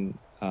happen,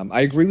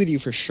 I agree with you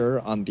for sure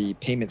on the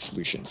payment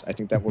solutions. I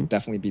think that will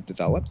definitely be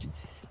developed.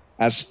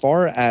 As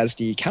far as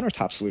the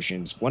countertop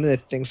solutions, one of the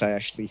things I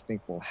actually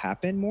think will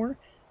happen more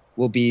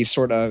will be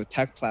sort of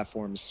tech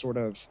platforms, sort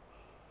of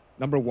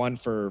number one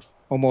for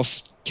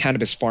almost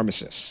cannabis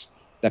pharmacists,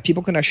 that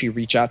people can actually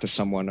reach out to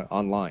someone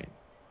online,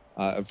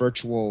 a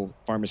virtual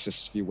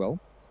pharmacist, if you will,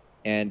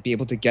 and be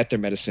able to get their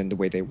medicine the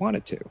way they want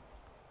it to.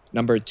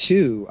 Number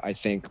two, I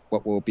think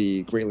what will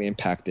be greatly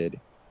impacted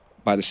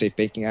by the Safe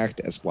Banking Act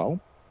as well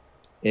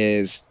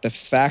is the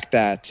fact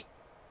that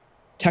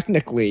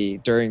technically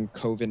during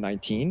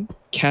COVID-19,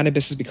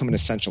 cannabis has become an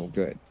essential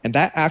good. And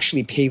that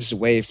actually paves the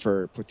way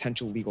for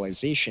potential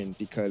legalization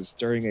because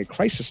during a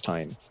crisis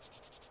time,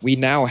 we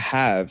now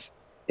have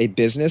a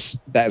business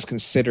that is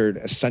considered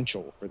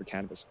essential for the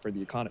cannabis, for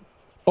the economy.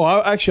 Oh,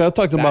 I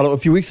talked about it a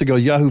few weeks ago.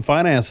 Yahoo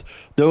Finance,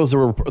 there was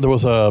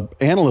a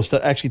analyst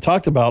that actually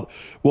talked about,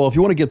 well, if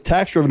you want to get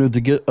tax revenue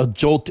to get a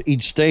jolt to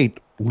each state,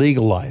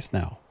 legalize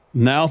now.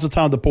 Now's the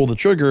time to pull the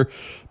trigger,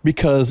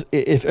 because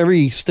if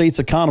every state's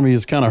economy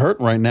is kind of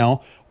hurting right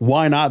now,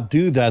 why not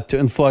do that to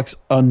influx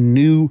a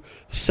new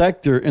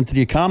sector into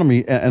the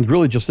economy and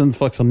really just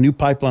influx a new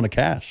pipeline of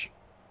cash?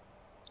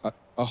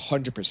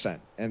 100%,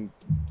 and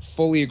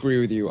fully agree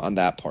with you on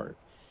that part.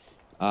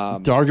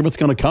 The argument's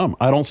going to come.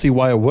 I don't see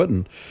why it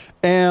wouldn't.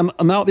 And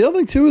now the other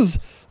thing too is,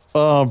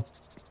 are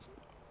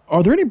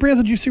there any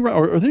brands that you see,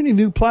 or are there any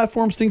new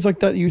platforms, things like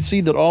that you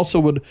see that also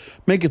would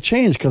make a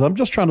change? Because I'm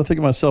just trying to think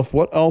of myself,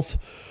 what else?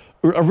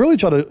 I really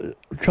try to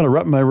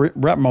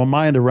wrap my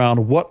mind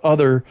around what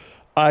other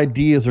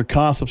ideas or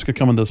concepts could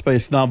come into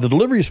space. Now, the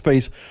delivery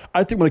space,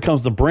 I think when it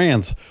comes to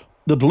brands,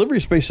 the delivery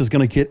space is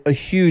going to get a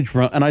huge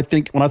run. And I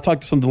think when I've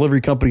talked to some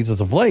delivery companies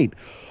as of late,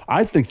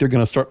 I think they're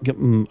going to start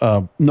getting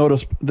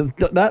noticed.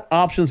 That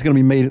option is going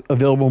to be made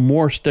available in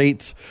more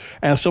states.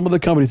 And some of the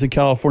companies in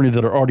California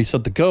that are already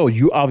set to go,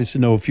 you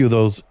obviously know a few of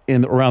those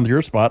around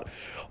your spot,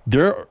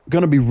 they're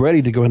going to be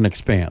ready to go ahead and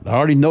expand. I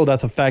already know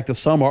that's a fact that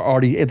some are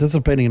already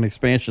anticipating an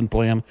expansion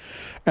plan,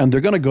 and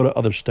they're going to go to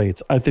other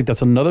states. I think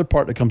that's another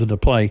part that comes into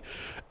play.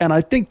 And I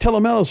think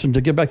telemedicine,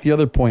 to get back to the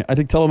other point, I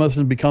think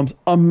telemedicine becomes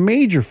a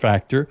major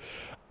factor.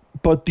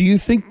 But do you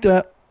think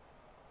that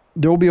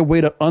there will be a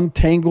way to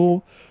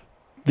untangle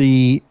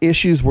the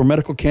issues where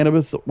medical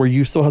cannabis, where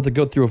you still have to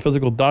go through a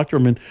physical doctor, I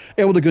mean,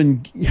 able to go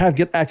and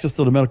get access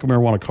to the medical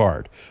marijuana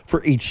card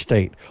for each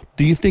state?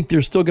 Do you think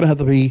there's still going to have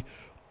to be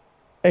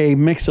a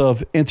mix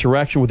of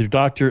interaction with your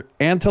doctor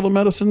and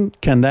telemedicine?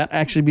 Can that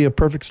actually be a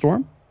perfect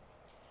storm?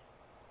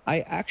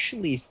 I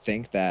actually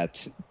think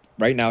that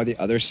right now the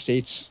other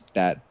states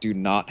that do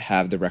not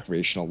have the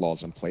recreational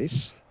laws in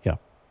place,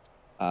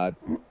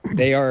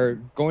 they are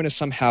going to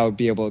somehow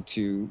be able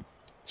to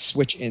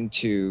switch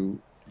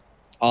into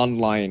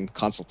online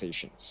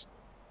consultations.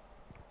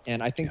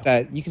 And I think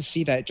that you can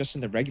see that just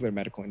in the regular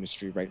medical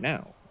industry right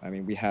now. I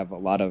mean, we have a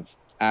lot of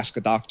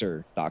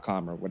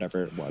askadoctor.com or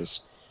whatever it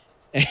was.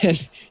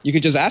 And you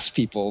could just ask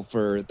people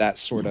for that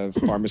sort of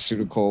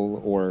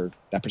pharmaceutical or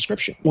that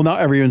prescription. Well, now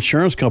every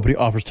insurance company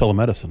offers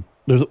telemedicine.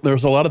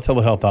 There's a lot of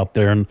telehealth out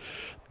there, and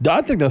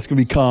I think that's going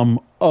to become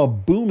a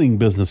booming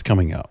business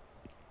coming up.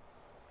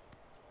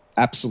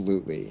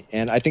 Absolutely.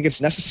 And I think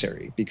it's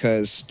necessary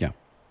because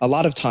a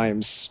lot of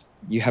times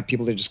you have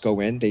people that just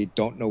go in, they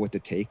don't know what to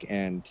take,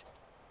 and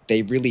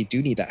they really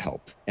do need that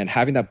help. And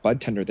having that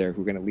bud tender there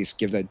who can at least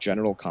give that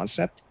general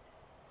concept,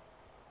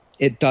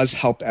 it does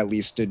help at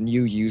least the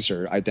new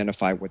user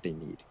identify what they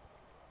need.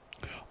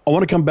 I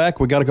want to come back.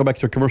 We got to go back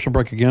to a commercial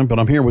break again, but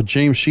I'm here with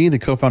James Shee, the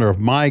co-founder of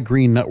My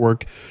Green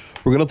Network.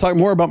 We're going to talk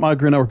more about My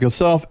Green Network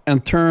itself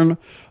and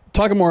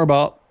talking more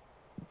about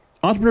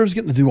entrepreneurs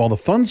getting to do all the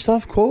fun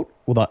stuff, quote,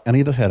 without any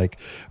of the headache.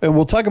 And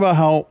we'll talk about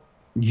how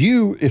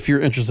you, if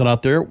you're interested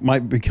out there,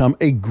 might become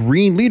a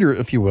green leader,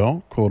 if you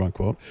will, quote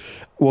unquote.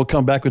 We'll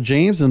come back with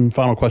James and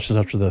final questions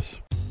after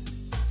this.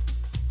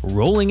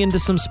 Rolling into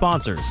some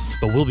sponsors,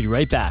 but we'll be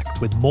right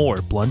back with more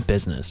Blunt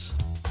Business.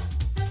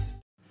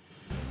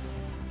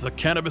 The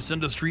cannabis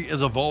industry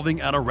is evolving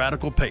at a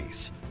radical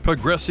pace,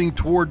 progressing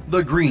toward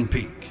the green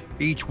peak.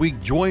 Each week,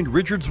 join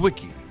Richard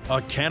Zwicky,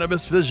 a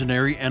cannabis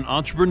visionary and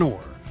entrepreneur,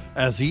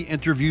 as he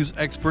interviews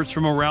experts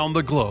from around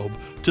the globe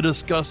to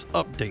discuss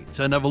updates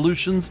and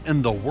evolutions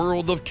in the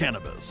world of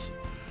cannabis.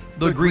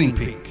 The Green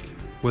Peak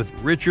with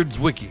Richard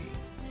Zwicky.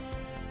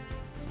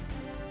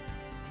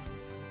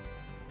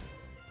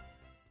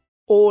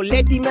 Oh,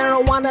 let the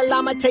marijuana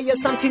llama tell you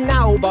something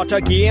now about a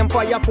game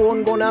for your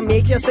phone gonna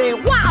make you say,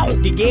 wow!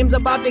 The game's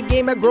about the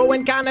game of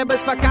growing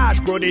cannabis for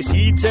cash. Grow the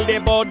seed, sell the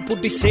bud,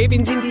 put the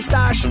savings in the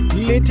stash.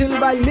 Little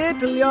by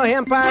little, your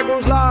empire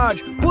grows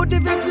large. Put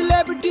the big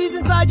celebrities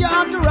inside your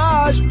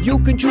entourage. You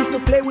can choose to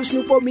play with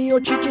Snoop or me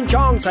or Cheech and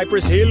Chong,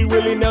 Cypress Hill,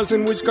 Willie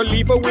Nelson, Wiz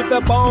Khalifa with a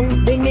bong.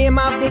 The name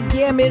of the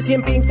game is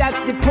Hemp Inc., that's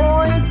the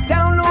point.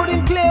 Download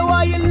and play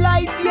while you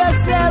light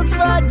yourself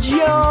a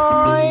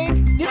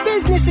joint. The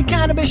business of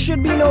cannabis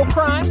should be no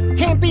crime.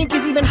 Hemp Inc.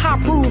 is even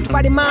hot-proofed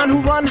by the man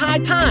who run High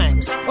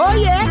Times. Oh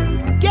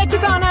yeah? Get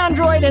it on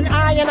Android and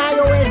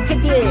iOS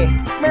today.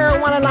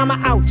 Marijuana llama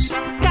out.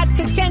 Got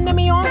to tend to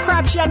me own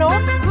crops, you know.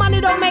 Money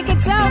don't make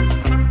itself.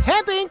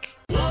 Hemp Inc.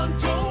 One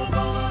toe over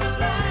the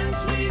line,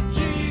 sweet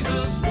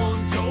Jesus.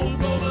 One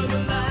toe over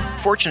the line.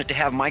 Fortunate to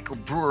have Michael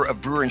Brewer of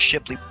Brewer and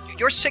Shipley.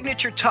 Your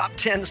signature top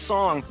 10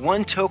 song,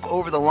 One Toke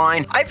Over the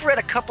Line. I've read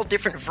a couple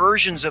different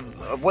versions of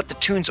what the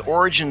tune's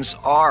origins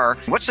are.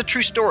 What's the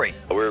true story?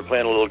 We were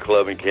playing a little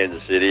club in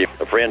Kansas City.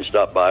 A friend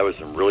stopped by with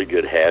some really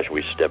good hash.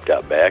 We stepped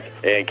out back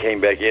and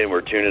came back in.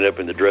 We're tuning up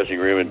in the dressing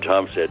room, and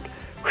Tom said,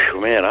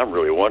 man, I'm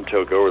really one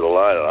toke over the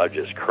line. And I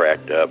just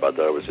cracked up. I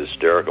thought it was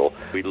hysterical.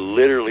 We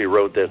literally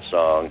wrote that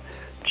song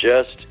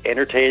just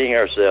entertaining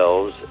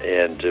ourselves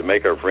and to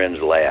make our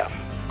friends laugh.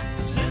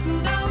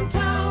 Sitting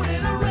downtown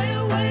in a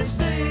railway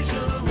station,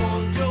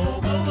 one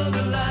toke over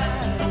the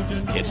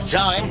line. It's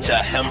time to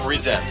Hemp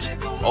Present,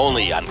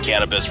 only on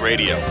Cannabis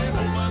Radio.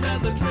 Woman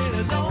at the train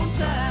is on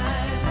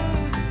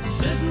time.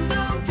 Sitting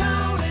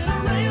downtown in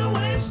a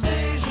railway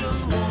station,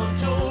 one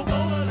toke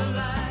over the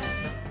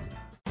line.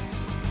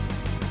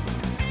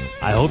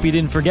 I hope you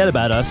didn't forget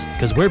about us,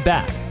 because we're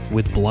back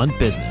with Blunt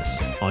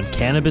Business on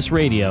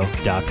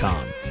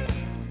CannabisRadio.com.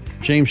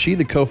 James Shee,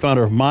 the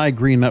co-founder of My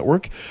Green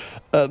Network.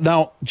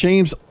 Now,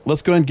 James,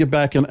 let's go ahead and get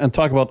back and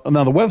talk about,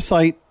 now the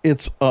website,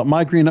 it's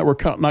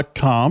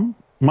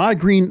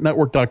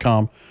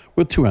mygreennetwork.com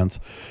with 2 N's.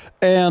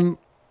 And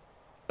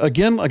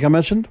again, like I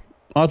mentioned,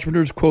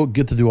 entrepreneurs, quote,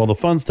 get to do all the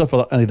fun stuff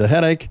without any of the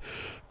headache.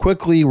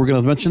 Quickly, we're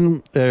going to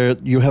mention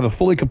you have a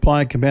fully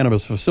compliant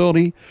cannabis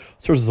facility,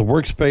 serves as a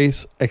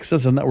workspace,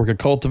 extensive network of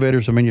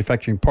cultivators and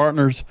manufacturing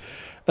partners,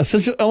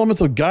 essential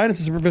elements of guidance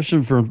and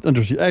supervision from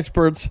industry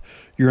experts.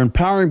 You're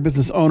empowering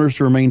business owners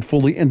to remain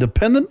fully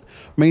independent,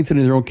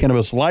 maintaining their own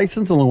cannabis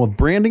license, along with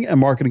branding and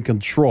marketing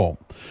control.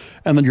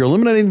 And then you're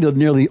eliminating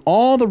nearly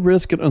all the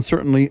risk and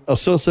uncertainty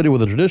associated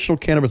with a traditional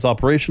cannabis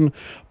operation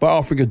by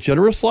offering a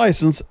generous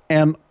license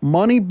and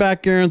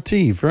money-back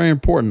guarantee. Very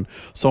important.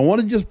 So I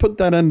want to just put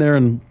that in there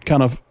and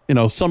kind of,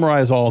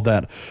 summarize all of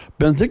that.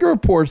 Benzinga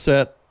reports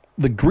that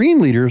the green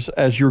leaders,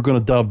 as you're going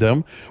to dub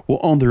them,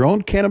 will own their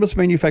own cannabis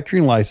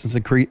manufacturing license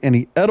and create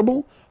any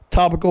edible,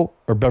 topical,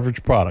 or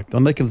beverage product.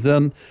 And they can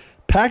then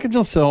package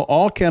and sell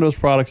all cannabis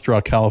products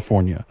throughout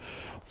California.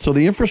 So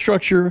the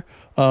infrastructure,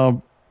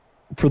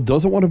 for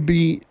those that want to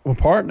be a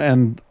part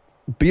and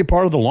be a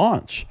part of the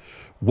launch,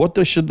 what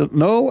they should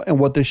know and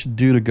what they should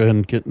do to go ahead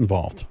and get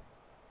involved.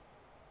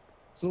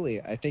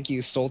 Absolutely. I think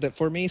you sold it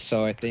for me,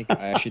 so I think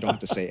I actually don't have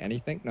to say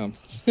anything. No.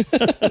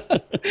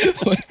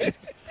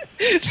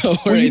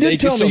 Don't worry. Well, you did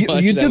Thank you so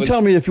much. you did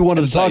tell me if you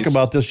wanted to talk concise.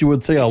 about this, you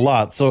would say a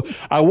lot. So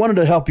I wanted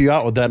to help you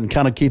out with that and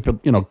kind of keep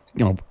it,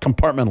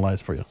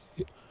 compartmentalized for you.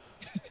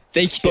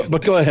 Thank you.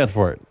 But go ahead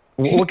for it.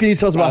 What can you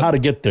tell us about how to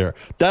get there?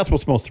 That's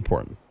what's most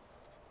important.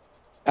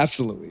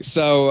 Absolutely.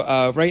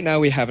 So right now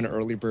we have an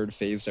early bird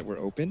phase that we're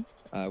open.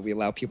 We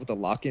allow people to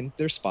lock in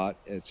their spot.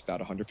 It's about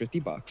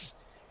 $150.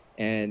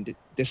 And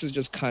this is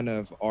just kind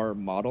of our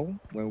model.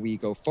 When we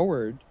go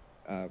forward,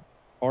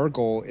 our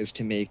goal is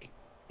to make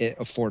it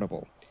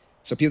affordable.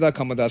 So people that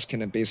come with us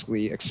can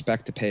basically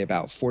expect to pay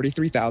about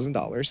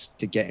 $43,000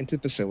 to get into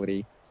the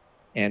facility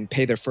and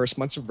pay their first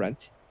months of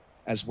rent,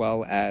 as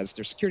well as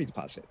their security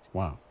deposit.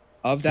 Wow.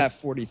 Of that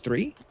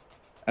 43,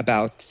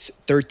 about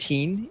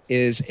 13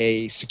 is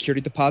a security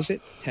deposit,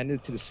 10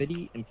 to the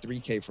city, and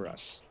 $3K for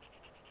us.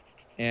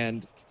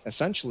 And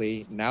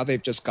essentially, now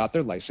they've just got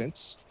their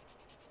license.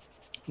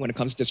 When it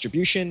comes to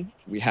distribution,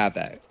 we have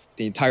that.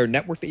 The entire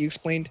network that you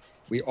explained,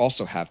 we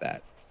also have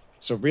that.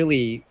 So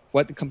really,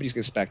 what the companies can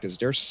expect is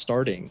they're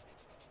starting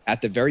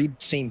at the very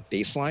same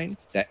baseline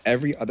that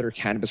every other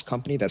cannabis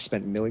company that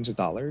spent millions of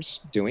dollars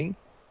doing,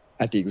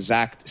 at the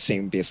exact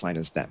same baseline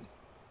as them.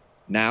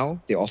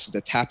 Now, they also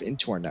have to tap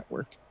into our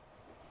network,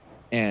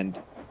 and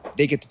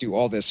they get to do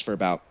all this for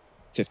about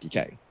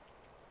 $50K.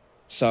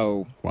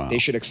 So They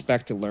should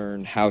expect to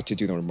learn how to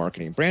do their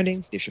marketing and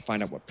branding. They should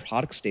find out what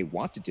products they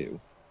want to do.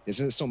 This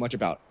isn't so much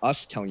about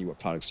us telling you what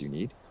products you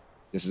need.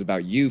 This is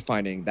about you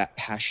finding that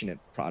passionate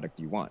product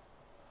you want.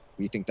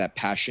 We think that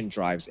passion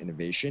drives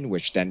innovation,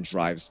 which then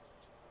drives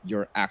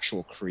your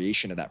actual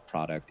creation of that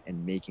product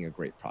and making a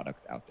great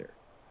product out there.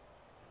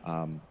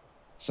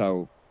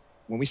 So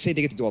when we say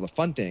they get to do all the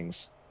fun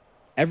things,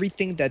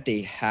 everything that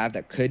they have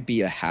that could be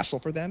a hassle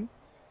for them,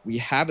 we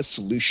have a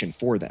solution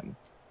for them.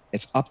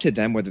 It's up to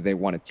them whether they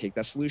want to take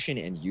that solution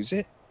and use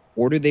it,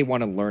 or do they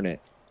want to learn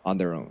it on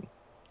their own.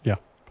 Yeah.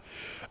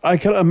 I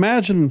can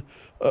imagine,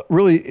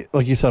 really,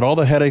 like you said, all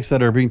the headaches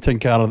that are being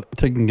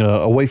taken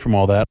away from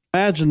all that.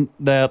 Imagine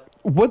that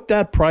with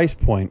that price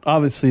point,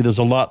 obviously there's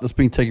a lot that's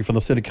being taken from the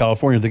state of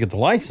California to get the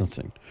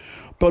licensing.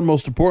 But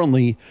most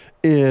importantly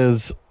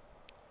is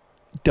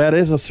that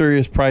is a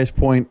serious price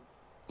point.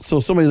 So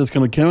somebody that's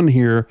going to come in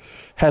here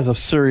has a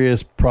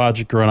serious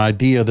project or an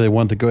idea they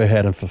want to go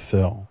ahead and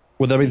fulfill.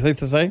 Would that be safe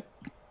to say?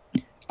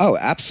 Oh,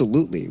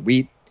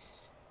 absolutely.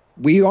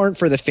 We aren't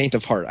for the faint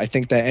of heart. I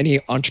think that any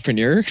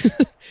entrepreneur,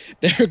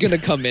 they're going to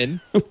come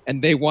in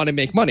and they want to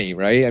make money,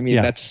 right? I mean,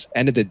 that's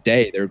end of the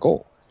day, their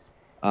goal.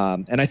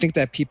 And I think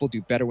that people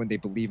do better when they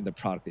believe in the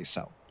product they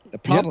sell. The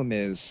problem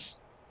is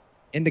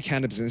in the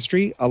cannabis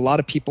industry, a lot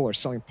of people are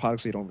selling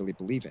products they don't really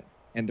believe in.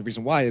 And the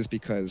reason why is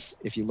because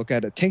if you look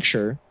at a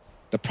tincture,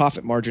 the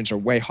profit margins are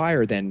way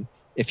higher than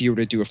if you were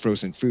to do a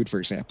frozen food, for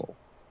example.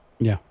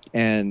 Yeah.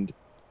 And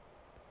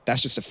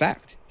that's just a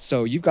fact.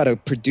 So you've got to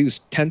produce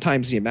 10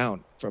 times the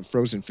amount from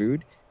frozen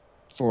food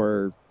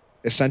for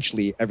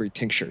essentially every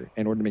tincture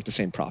in order to make the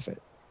same profit.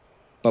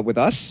 But with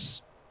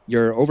us,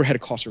 your overhead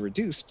costs are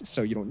reduced,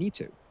 so you don't need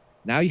to.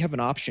 Now you have an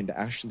option to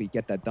actually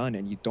get that done,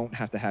 and you don't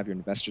have to have your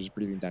investors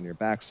breathing down your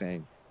back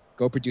saying,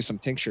 go produce some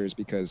tinctures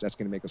because that's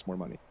going to make us more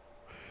money.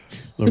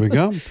 There we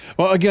go.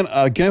 Well, again,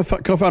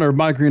 co-founder of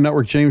My Green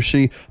Network, James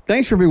Shee,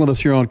 thanks for being with us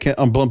here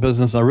on Blunt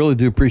Business. I really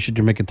do appreciate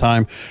you making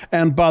time.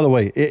 And by the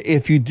way,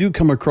 if you do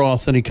come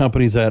across any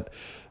companies that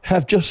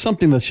have just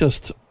something that's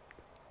just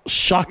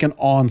shocking,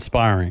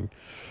 awe-inspiring,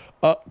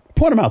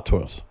 point them out to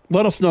us.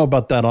 let us know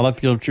about that. I'd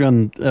like to try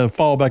and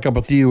follow back up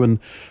with you and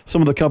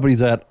some of the companies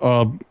that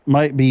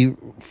might be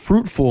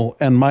fruitful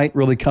and might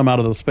really come out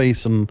of the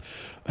space and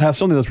have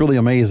something that's really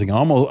amazing.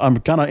 I'm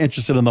kind of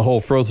interested in the whole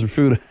frozen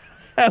food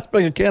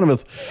aspect of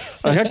cannabis.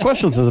 I got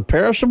questions. Is it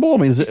perishable? I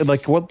mean, is it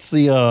like, what's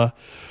the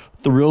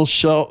real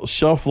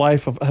shelf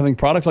life of having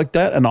products like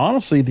that? And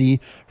honestly,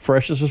 the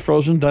freshness is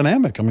frozen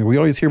dynamic. I mean, we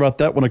always hear about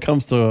that when it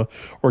comes to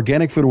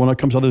organic food or when it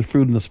comes to other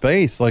food in the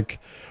space. Like,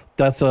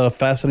 that's a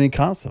fascinating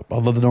concept.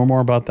 I'd love to know more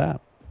about that.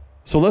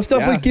 So let's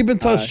definitely keep in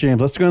touch, James.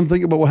 Let's go and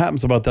think about what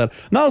happens about that.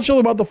 Not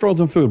necessarily about the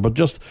frozen food, but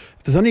just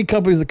if there's any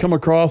companies that come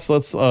across,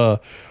 let's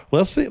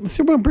see if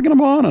we're bringing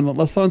them on and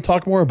let's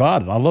talk more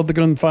about it. I'd love to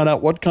go and find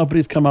out what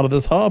companies come out of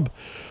this hub,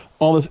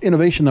 all this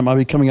innovation that might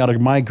be coming out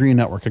of My Green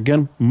Network.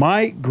 Again,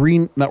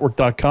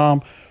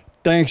 mygreennetwork.com.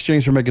 Thanks,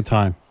 James, for making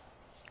time.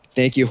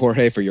 Thank you,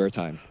 Jorge, for your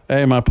time.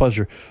 Hey, my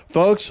pleasure.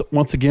 Folks,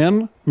 once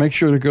again, make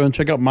sure to go and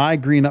check out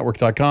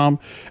mygreennetwork.com.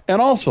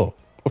 And also,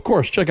 of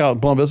course, check out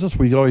Blunt Business.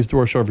 We always do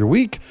our show every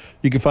week.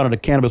 You can find it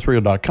at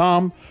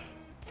cannabisradio.com.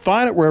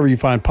 Find it wherever you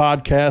find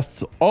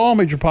podcasts. All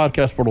major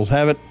podcast portals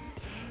have it.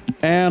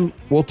 And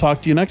we'll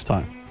talk to you next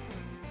time.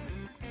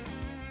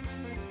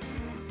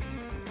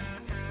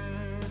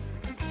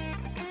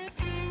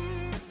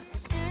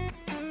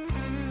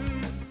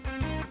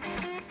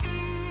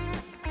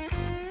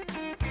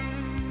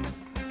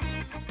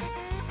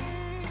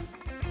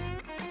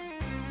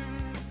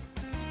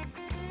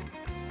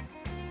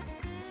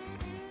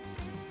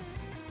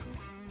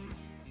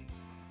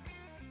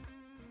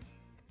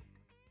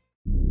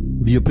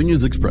 The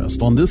opinions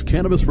expressed on this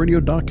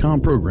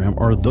CannabisRadio.com program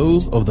are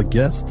those of the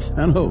guests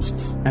and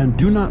hosts and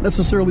do not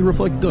necessarily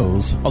reflect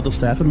those of the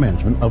staff and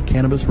management of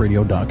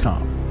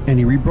CannabisRadio.com.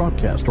 Any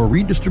rebroadcast or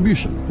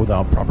redistribution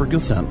without proper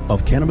consent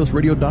of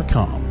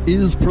CannabisRadio.com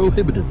is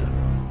prohibited.